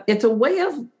it's a way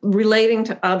of relating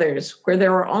to others where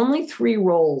there are only three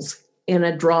roles in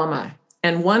a drama.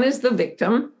 And one is the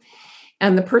victim,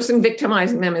 and the person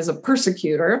victimizing them is a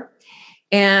persecutor.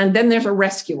 And then there's a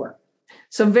rescuer.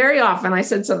 So very often, I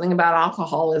said something about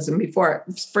alcoholism before.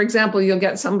 For example, you'll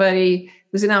get somebody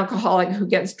who's an alcoholic who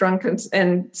gets drunk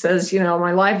and says,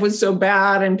 my life was so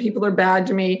bad and people are bad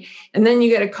to me. And then you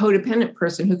get a codependent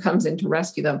person who comes in to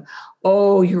rescue them.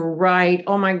 Oh, you're right.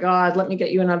 Oh my God, let me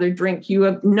get you another drink.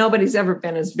 Nobody's ever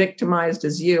been as victimized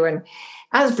as you. And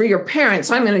as for your parents,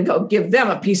 I'm going to go give them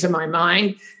a piece of my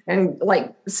mind, and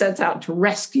sets out to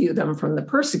rescue them from the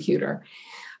persecutor.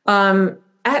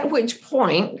 At which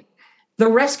point, the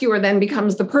rescuer then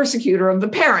becomes the persecutor of the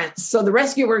parents. So the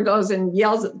rescuer goes and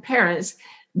yells at the parents.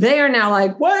 They are now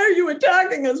like, why are you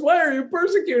attacking us? Why are you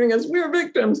persecuting us? We're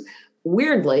victims.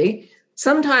 Weirdly,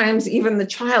 sometimes even the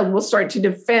child will start to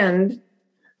defend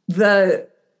the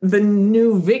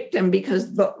new victim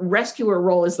because the rescuer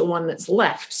role is the one that's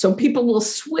left. So people will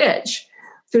switch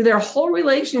through their whole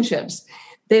relationships.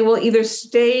 They will either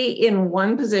stay in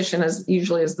one position as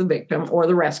usually as the victim or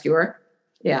the rescuer.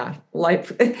 Yeah,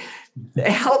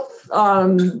 health,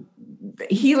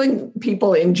 healing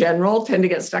people in general tend to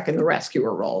get stuck in the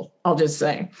rescuer role, I'll just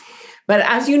say. But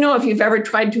as you know, if you've ever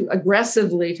tried to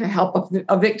aggressively to help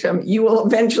a victim, you will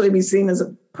eventually be seen as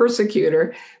a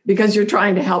persecutor because you're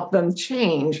trying to help them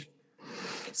change.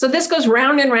 So this goes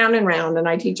round and round and round, and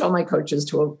I teach all my coaches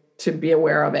to be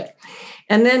aware of it.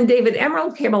 And then David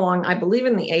Emerald came along, I believe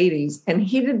in the 80s, and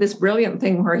he did this brilliant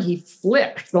thing where he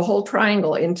flipped the whole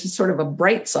triangle into sort of a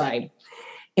bright side.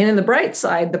 And in the bright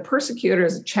side, the persecutor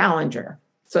is a challenger.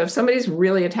 So if somebody's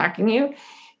really attacking you,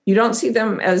 you don't see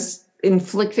them as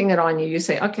inflicting it on you, you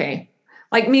say, okay,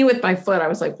 like me with my foot, I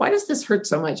was like, why does this hurt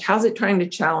so much? How's it trying to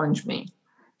challenge me?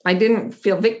 I didn't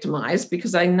feel victimized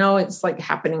because I know it's like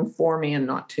happening for me and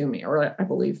not to me, or I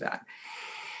believe that.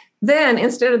 Then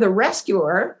instead of the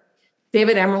rescuer,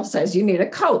 David Emerald says, you need a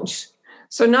coach.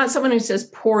 So not someone who says,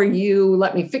 poor you,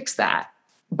 let me fix that,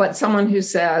 but someone who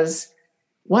says,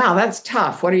 wow, that's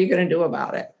tough. What are you going to do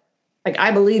about it? Like,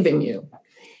 I believe in you,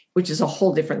 which is a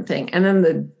whole different thing. And then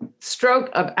the stroke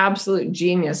of absolute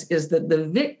genius is that the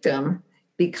victim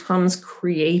becomes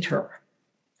creator.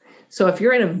 So if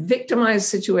you're in a victimized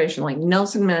situation, like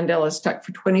Nelson Mandela stuck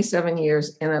for 27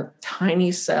 years in a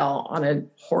tiny cell on a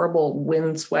horrible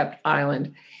windswept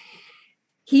island,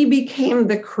 he became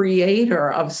the creator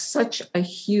of such a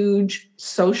huge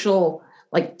social,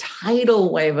 like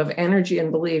tidal wave of energy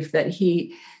and belief that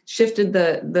he shifted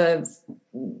the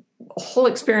whole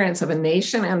experience of a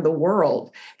nation and the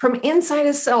world from inside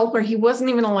a cell where he wasn't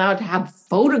even allowed to have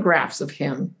photographs of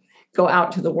him go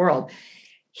out to the world.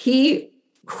 He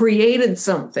created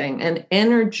something, an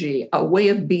energy, a way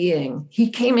of being. He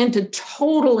came into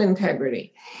total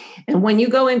integrity. And when you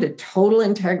go into total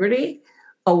integrity,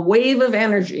 a wave of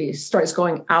energy starts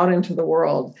going out into the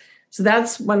world. So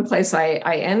that's one place I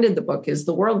ended the book, is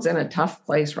the world's in a tough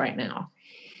place right now.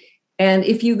 And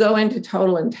if you go into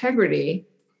total integrity,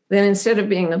 then instead of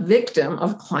being a victim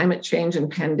of climate change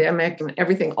and pandemic and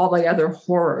everything, all the other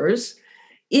horrors,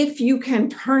 if you can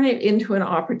turn it into an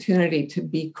opportunity to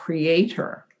be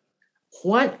creator,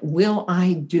 what will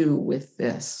I do with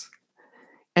this?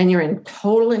 And you're in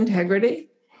total integrity,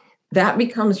 that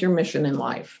becomes your mission in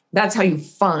life. That's how you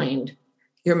find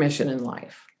your mission in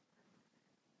life.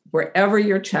 Wherever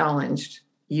you're challenged,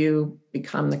 you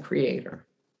become the creator.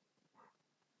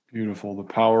 Beautiful. The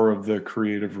power of the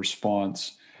creative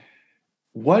response.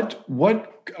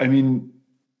 I mean,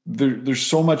 there's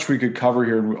so much we could cover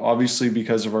here. And obviously,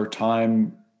 because of our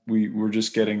time, we're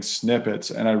just getting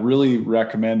snippets. And I really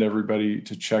recommend everybody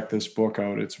to check this book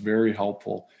out. It's very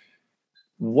helpful.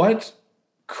 What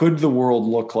could the world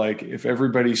look like if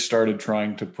everybody started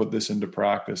trying to put this into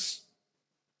practice?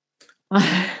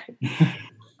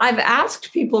 I've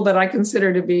asked people that I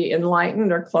consider to be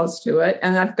enlightened or close to it,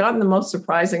 and I've gotten the most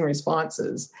surprising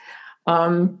responses.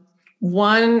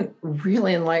 One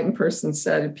really enlightened person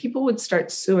said people would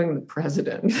start suing the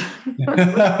president.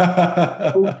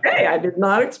 Okay, I did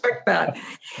not expect that.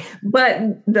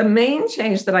 But the main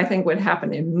change that I think would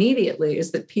happen immediately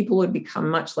is that people would become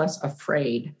much less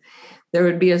afraid. There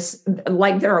would be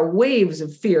there are waves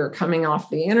of fear coming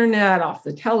off the internet, off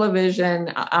the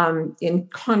television, in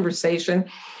conversation.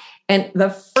 And the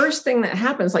first thing that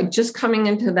happens, like just coming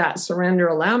into that surrender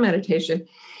allow meditation,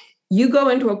 you go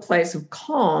into a place of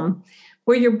calm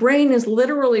where your brain is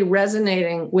literally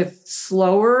resonating with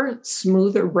slower,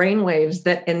 smoother brain waves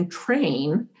that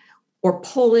entrain or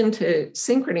pull into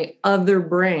synchrony other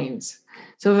brains.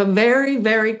 So if a very,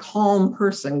 very calm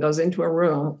person goes into a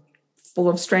room full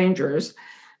of strangers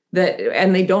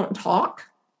and they don't talk,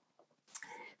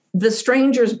 the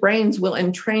strangers' brains will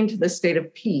entrain to the state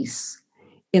of peace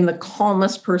in the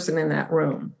calmest person in that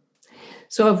room.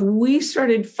 So if we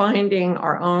started finding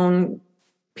our own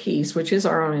peace, which is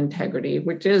our own integrity,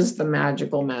 which is the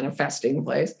magical manifesting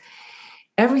place,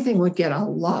 everything would get a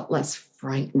lot less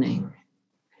frightening.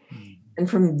 And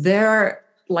from there,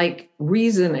 like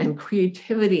reason and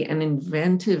creativity and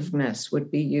inventiveness would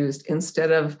be used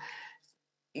instead of,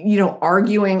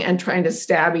 arguing and trying to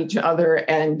stab each other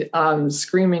and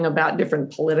screaming about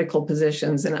different political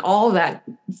positions, and all that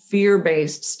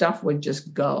fear-based stuff would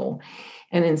just go.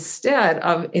 And instead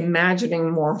of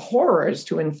imagining more horrors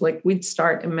to inflict, we'd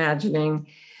start imagining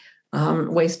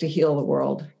ways to heal the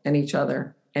world and each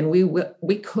other. And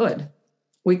we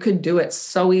could do it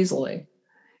so easily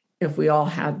if we all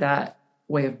had that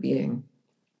way of being.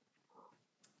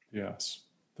 Yes,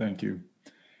 thank you.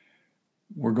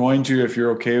 We're going to, if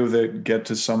you're okay with it, get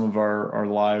to some of our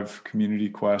live community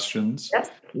questions. Yes,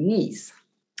 please.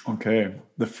 Okay.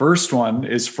 The first one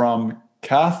is from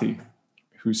Kathy,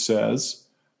 who says,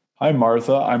 "Hi,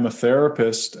 Martha. I'm a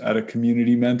therapist at a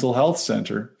community mental health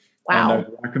center. Wow. And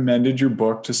I've recommended your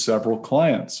book to several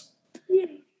clients.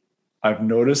 Yay. I've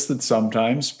noticed that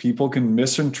sometimes people can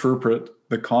misinterpret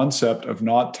the concept of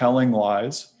not telling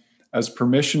lies as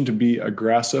permission to be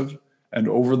aggressive and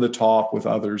over the top with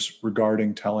others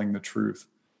regarding telling the truth.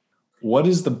 What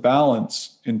is the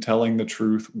balance in telling the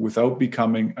truth without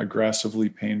becoming aggressively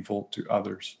painful to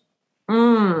others?"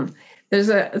 There's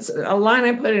a line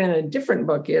I put in a different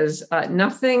book is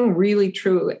nothing really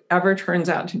true ever turns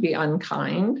out to be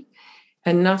unkind,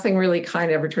 and nothing really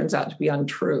kind ever turns out to be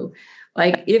untrue.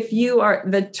 Like if you are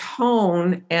the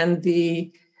tone and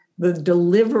the the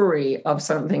delivery of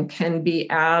something can be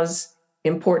as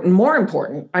important, more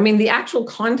important. I mean, the actual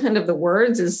content of the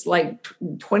words is like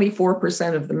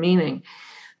 24% of the meaning.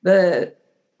 By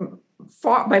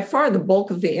far, the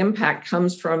bulk of the impact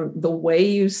comes from the way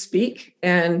you speak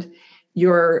and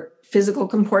your physical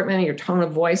comportment, your tone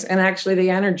of voice, and actually the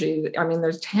energy. I mean,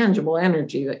 there's tangible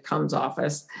energy that comes off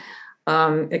us.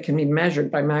 It can be measured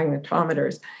by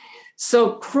magnetometers.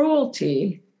 So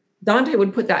cruelty, Dante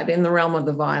would put that in the realm of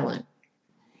the violent.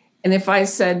 And if I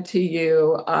said to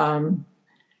you,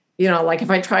 like if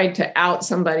I tried to out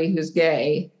somebody who's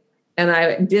gay and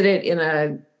I did it in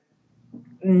a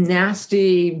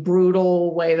nasty,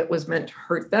 brutal way that was meant to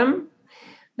hurt them,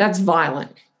 that's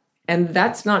violent. And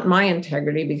that's not my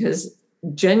integrity, because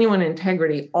genuine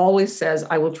integrity always says,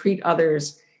 I will treat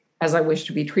others as I wish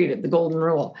to be treated, the golden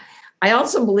rule. I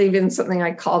also believe in something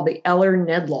I call the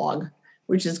Eller-Nedlog,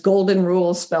 which is golden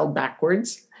rule spelled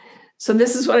backwards. So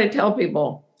this is what I tell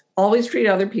people: always treat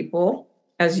other people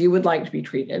as you would like to be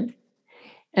treated.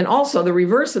 And also the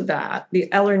reverse of that,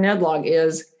 the Eller-Nedlog,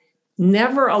 is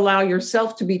never allow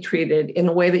yourself to be treated in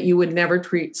a way that you would never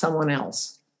treat someone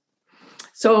else.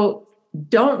 So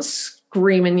don't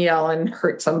scream and yell and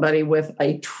hurt somebody with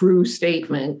a true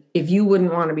statement if you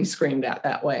wouldn't want to be screamed at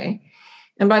that way.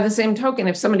 And by the same token,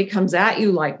 if somebody comes at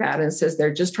you like that and says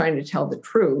they're just trying to tell the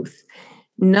truth,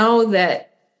 know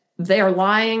that they are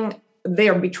lying. They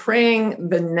are betraying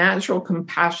the natural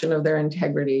compassion of their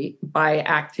integrity by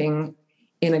acting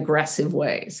in aggressive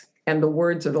ways. And the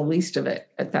words are the least of it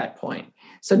at that point.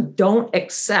 So don't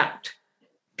accept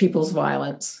people's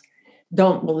violence.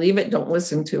 Don't believe it. Don't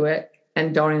listen to it.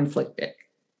 And don't inflict it.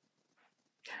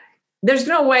 There's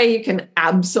no way you can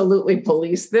absolutely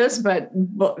police this, but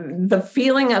the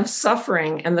feeling of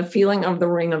suffering and the feeling of the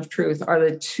ring of truth are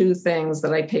the two things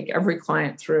that I take every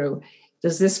client through.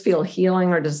 Does this feel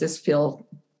healing, or does this feel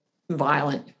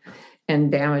violent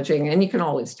and damaging? And you can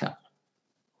always tell.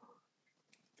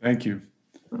 Thank you.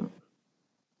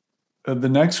 The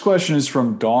next question is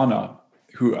from Donna,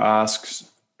 who asks,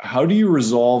 how do you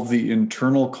resolve the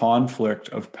internal conflict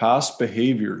of past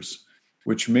behaviors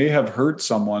which may have hurt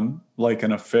someone, like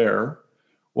an affair,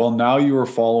 while now you are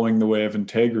following the way of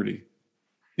integrity?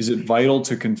 Is it vital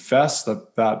to confess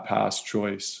that past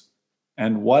choice?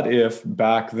 And what if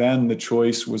back then the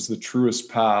choice was the truest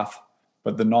path,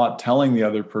 but the not telling the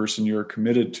other person you're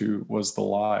committed to was the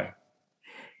lie?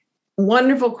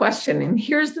 Wonderful question. And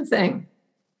here's the thing.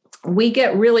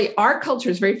 Our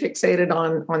culture is very fixated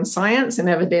on science and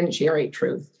evidentiary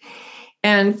truth.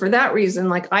 And for that reason,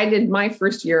 like I did my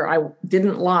first year, I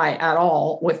didn't lie at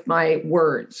all with my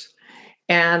words.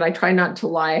 And I try not to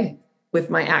lie with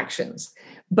my actions.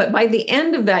 But by the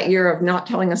end of that year of not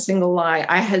telling a single lie,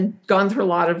 I had gone through a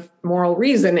lot of moral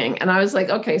reasoning. And I was like,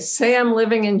 okay, say I'm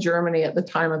living in Germany at the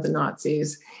time of the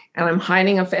Nazis, and I'm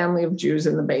hiding a family of Jews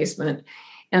in the basement.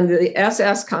 And the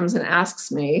SS comes and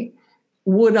asks me,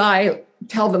 would I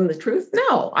tell them the truth?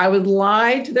 No, I would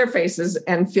lie to their faces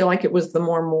and feel like it was the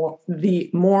more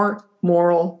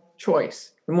moral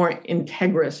choice, the more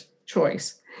integrous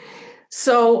choice.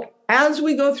 So as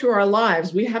we go through our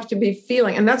lives, we have to be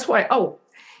feeling, and that's why,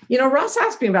 Ross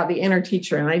asked me about the inner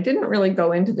teacher, and I didn't really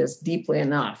go into this deeply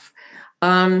enough.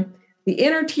 The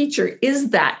inner teacher is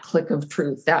that click of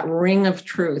truth, that ring of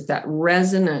truth, that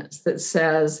resonance that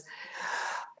says,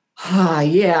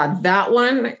 that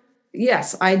one.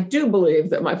 Yes, I do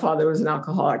believe that my father was an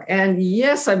alcoholic. And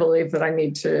yes, I believe that I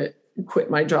need to quit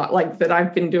my job, like that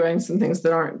I've been doing some things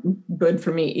that aren't good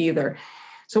for me either.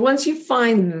 So once you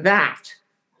find that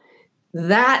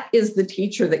is the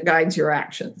teacher that guides your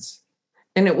actions.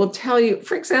 And it will tell you,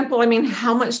 for example,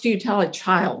 how much do you tell a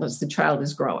child as the child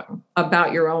is growing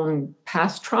about your own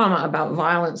past trauma, about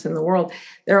violence in the world?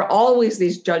 There are always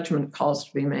these judgment calls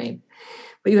to be made.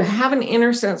 But you have an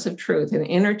inner sense of truth, an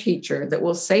inner teacher that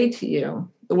will say to you,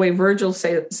 the way Virgil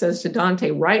says to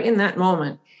Dante, right in that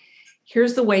moment,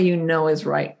 here's the way you know is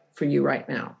right for you right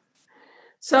now.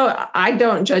 So I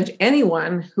don't judge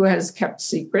anyone who has kept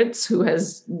secrets, who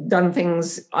has done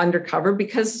things undercover,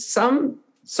 because some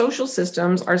social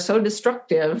systems are so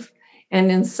destructive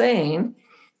and insane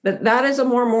that is a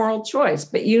more moral choice.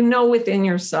 But you know within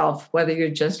yourself whether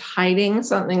you're just hiding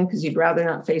something because you'd rather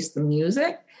not face the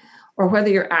music, or whether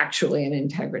you're actually in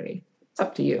integrity. It's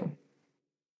up to you.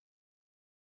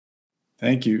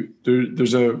 Thank you.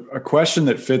 There's a question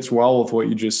that fits well with what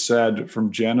you just said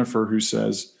from Jennifer, who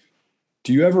says,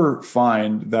 do you ever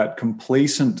find that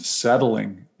complacent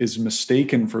settling is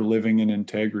mistaken for living in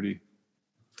integrity?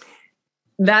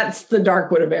 That's the dark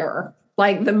wood of error.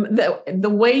 Like the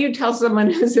way you tell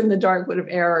someone who's in the dark wood of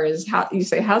error is how you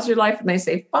say, how's your life? And they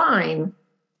say, fine.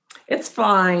 It's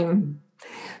fine.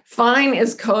 Fine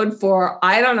is code for,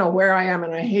 I don't know where I am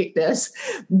and I hate this,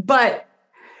 but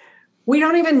we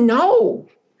don't even know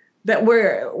that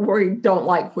we don't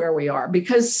like where we are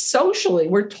because socially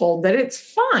we're told that it's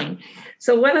fine.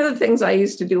 So one of the things I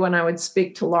used to do when I would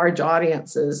speak to large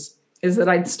audiences is that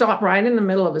I'd stop right in the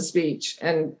middle of a speech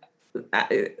and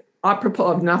apropos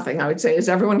of nothing, I would say, is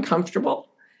everyone comfortable?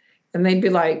 And they'd be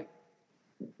like,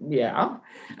 yeah.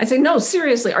 I say, no,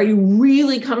 seriously, are you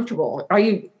really comfortable?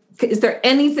 Is there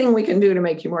anything we can do to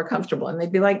make you more comfortable? And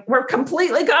they'd be like, we're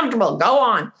completely comfortable. Go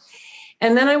on.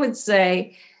 And then I would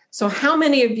say, so how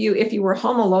many of you, if you were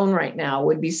home alone right now,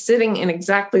 would be sitting in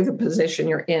exactly the position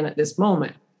you're in at this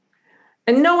moment?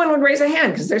 And no one would raise a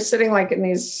hand because they're sitting like in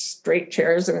these straight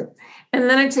chairs. And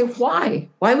then I'd say, why?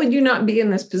 Why would you not be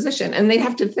in this position? And they'd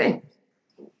have to think.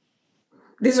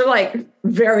 These are like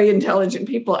very intelligent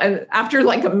people. And after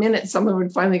like a minute, someone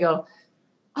would finally go,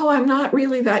 oh, I'm not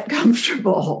really that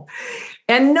comfortable.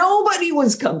 And nobody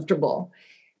was comfortable.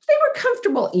 They were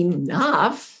comfortable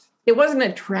enough. It wasn't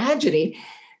a tragedy.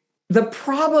 The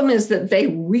problem is that they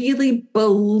really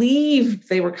believed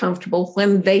they were comfortable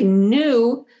when they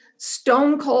knew,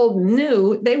 stone cold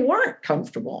knew, they weren't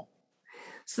comfortable.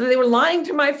 So they were lying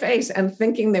to my face and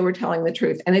thinking they were telling the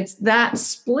truth. And it's that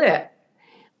split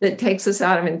that takes us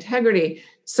out of integrity.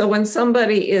 So when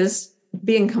somebody is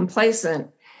being complacent,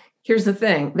 here's the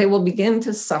thing, they will begin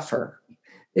to suffer.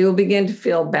 They will begin to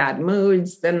feel bad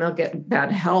moods, then they'll get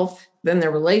bad health, then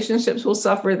their relationships will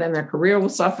suffer, then their career will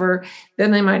suffer,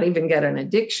 then they might even get an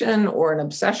addiction or an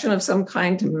obsession of some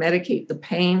kind to medicate the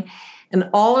pain. And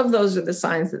all of those are the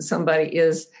signs that somebody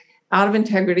is out of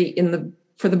integrity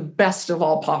for the best of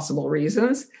all possible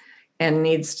reasons and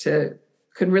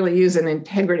could really use an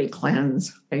integrity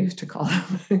cleanse, I used to call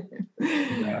them.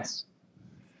 Yes.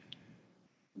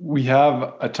 We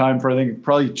have a time for, I think,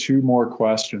 probably 2 more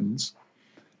questions.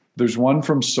 There's one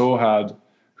from Sohad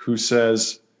who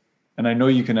says, and I know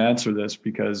you can answer this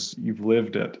because you've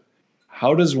lived it.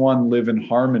 How does one live in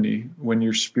harmony when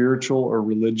your spiritual or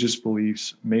religious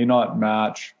beliefs may not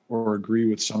match or agree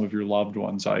with some of your loved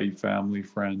ones, i.e. family,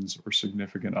 friends, or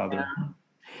significant other? Yeah.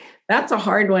 That's a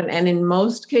hard one. And in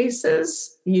most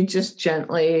cases, you just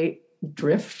gently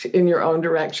drift in your own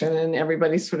direction and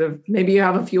everybody's sort of, maybe you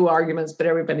have a few arguments, but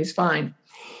everybody's fine.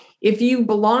 If you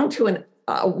belong to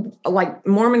like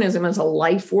Mormonism as a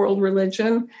life world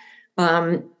religion,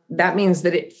 that means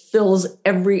that it fills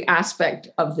every aspect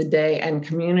of the day and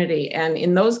community. And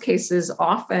in those cases,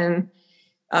 often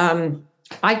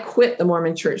I quit the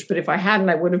Mormon church, but if I hadn't,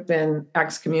 I would have been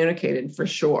excommunicated for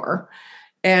sure.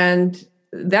 And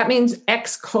that means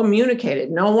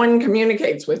excommunicated. No one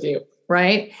communicates with you,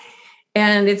 right?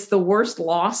 And it's the worst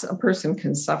loss a person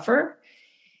can suffer.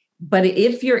 But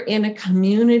if you're in a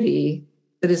community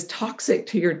that is toxic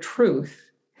to your truth,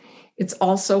 it's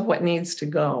also what needs to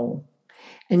go.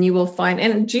 And you will find,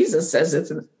 and Jesus says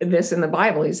this in the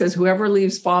Bible, he says, whoever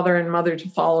leaves father and mother to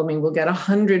follow me will get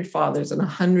 100 fathers and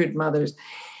 100 mothers.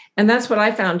 And that's what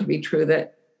I found to be true,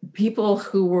 that people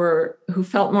who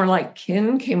felt more like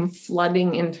kin came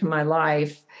flooding into my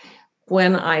life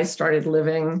when I started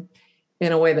living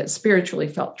in a way that spiritually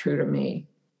felt true to me.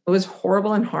 It was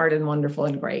horrible and hard and wonderful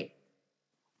and great.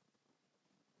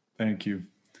 Thank you.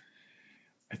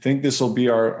 I think this will be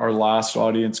our last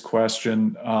audience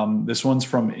question. This one's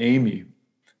from Amy,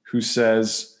 who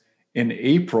says, in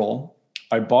April,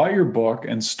 I bought your book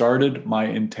and started my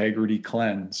integrity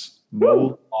cleanse.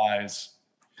 No lies.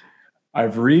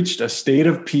 I've reached a state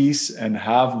of peace and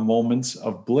have moments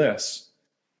of bliss.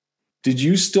 Did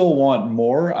you still want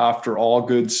more after all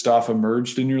good stuff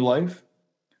emerged in your life?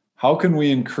 How can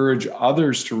we encourage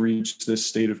others to reach this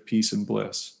state of peace and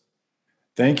bliss?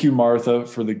 Thank you, Martha,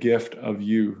 for the gift of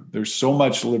you. There's so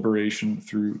much liberation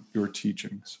through your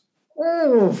teachings.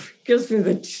 Oh, gives me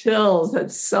the chills.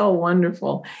 That's so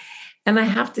wonderful. And I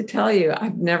have to tell you,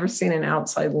 I've never seen an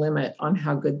outside limit on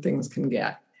how good things can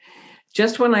get.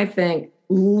 Just when I think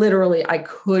literally I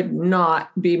could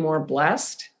not be more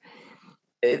blessed,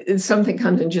 something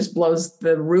comes and just blows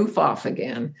the roof off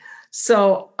again.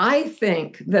 So I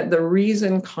think that the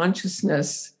reason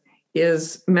consciousness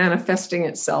is manifesting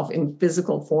itself in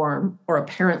physical form, or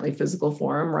apparently physical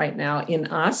form right now in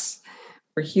us,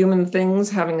 for human things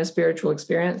having a spiritual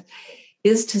experience,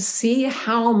 is to see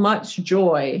how much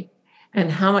joy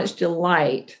and how much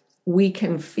delight we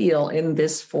can feel in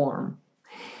this form.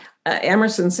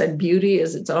 Emerson said, beauty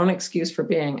is its own excuse for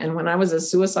being. And when I was a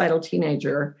suicidal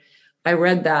teenager, I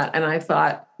read that and I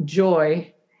thought,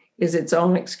 joy is its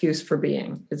own excuse for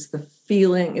being. It's the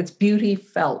feeling, it's beauty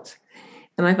felt.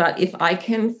 And I thought, if I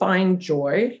can find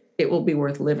joy, it will be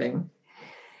worth living.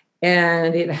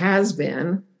 And it has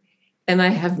been.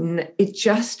 And it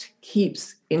just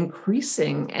keeps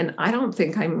increasing. And I don't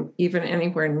think I'm even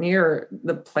anywhere near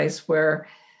the place where,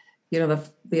 the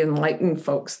enlightened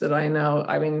folks that I know,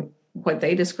 I mean, what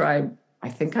they describe, I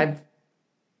think I've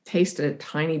tasted a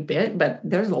tiny bit, but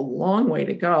there's a long way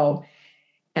to go.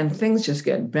 And things just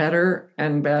get better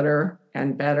and better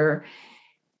and better.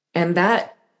 And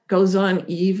that goes on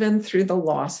even through the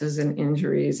losses and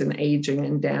injuries and aging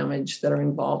and damage that are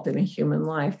involved in a human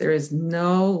life. There is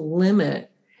no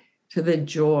limit to the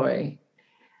joy,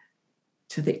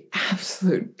 to the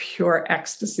absolute pure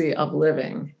ecstasy of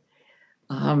living.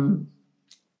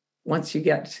 Once you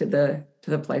get to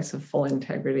the place of full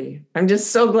integrity. I'm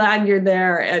just so glad you're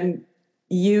there, and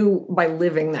you, by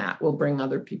living that, will bring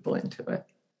other people into it.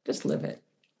 Just live it.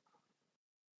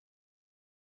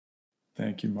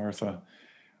 Thank you, Martha.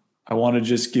 I want to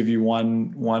just give you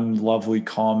one lovely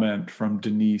comment from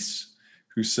Denise,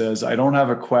 who says, I don't have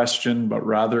a question, but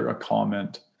rather a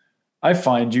comment. I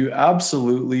find you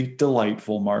absolutely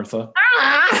delightful, Martha.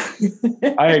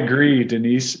 I agree,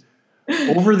 Denise.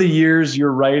 Over the years,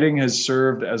 your writing has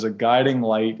served as a guiding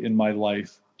light in my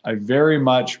life. I very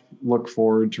much look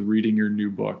forward to reading your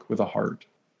new book with a heart.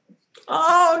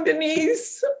 Oh,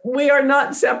 Denise, we are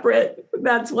not separate.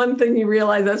 That's one thing you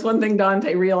realize. That's one thing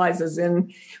Dante realizes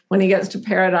when he gets to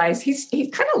paradise. He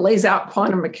kind of lays out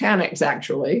quantum mechanics,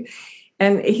 actually,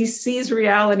 and he sees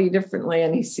reality differently.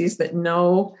 And he sees that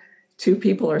no two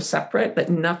people are separate, that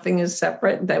nothing is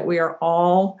separate, that we are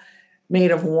all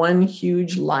made of one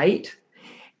huge light,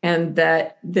 and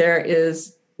that there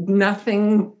is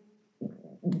nothing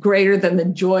greater than the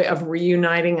joy of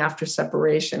reuniting after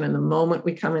separation. And the moment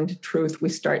we come into truth, we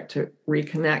start to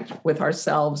reconnect with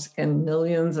ourselves and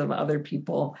millions of other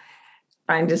people.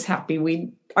 I'm just happy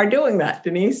we are doing that,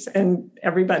 Denise, and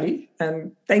everybody.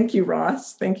 And thank you,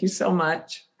 Ross. Thank you so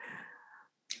much.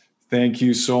 Thank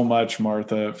you so much,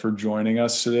 Martha, for joining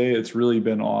us today. It's really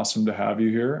been awesome to have you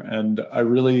here. And I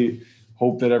really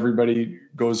hope that everybody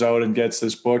goes out and gets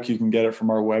this book. You can get it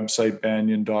from our website,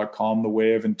 banyan.com, The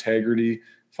Way of Integrity,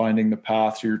 Finding the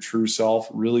Path to Your True Self.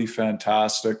 Really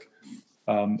fantastic,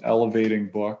 elevating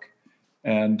book.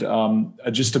 And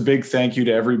just a big thank you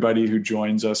to everybody who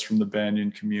joins us from the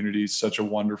Banyan community. Such a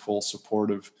wonderful,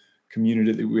 supportive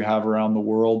community that we have around the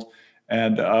world.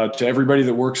 And to everybody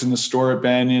that works in the store at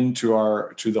Banyan, to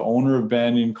the owner of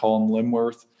Banyan, Colin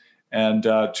Limworth, and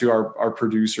to our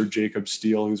producer, Jacob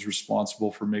Steele, who's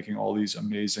responsible for making all these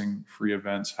amazing free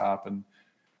events happen.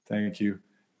 Thank you.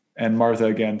 And Martha,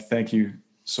 again, thank you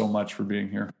so much for being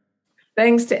here.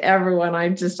 Thanks to everyone.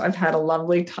 I've had a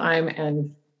lovely time,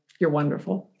 and you're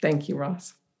wonderful. Thank you,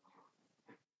 Ross.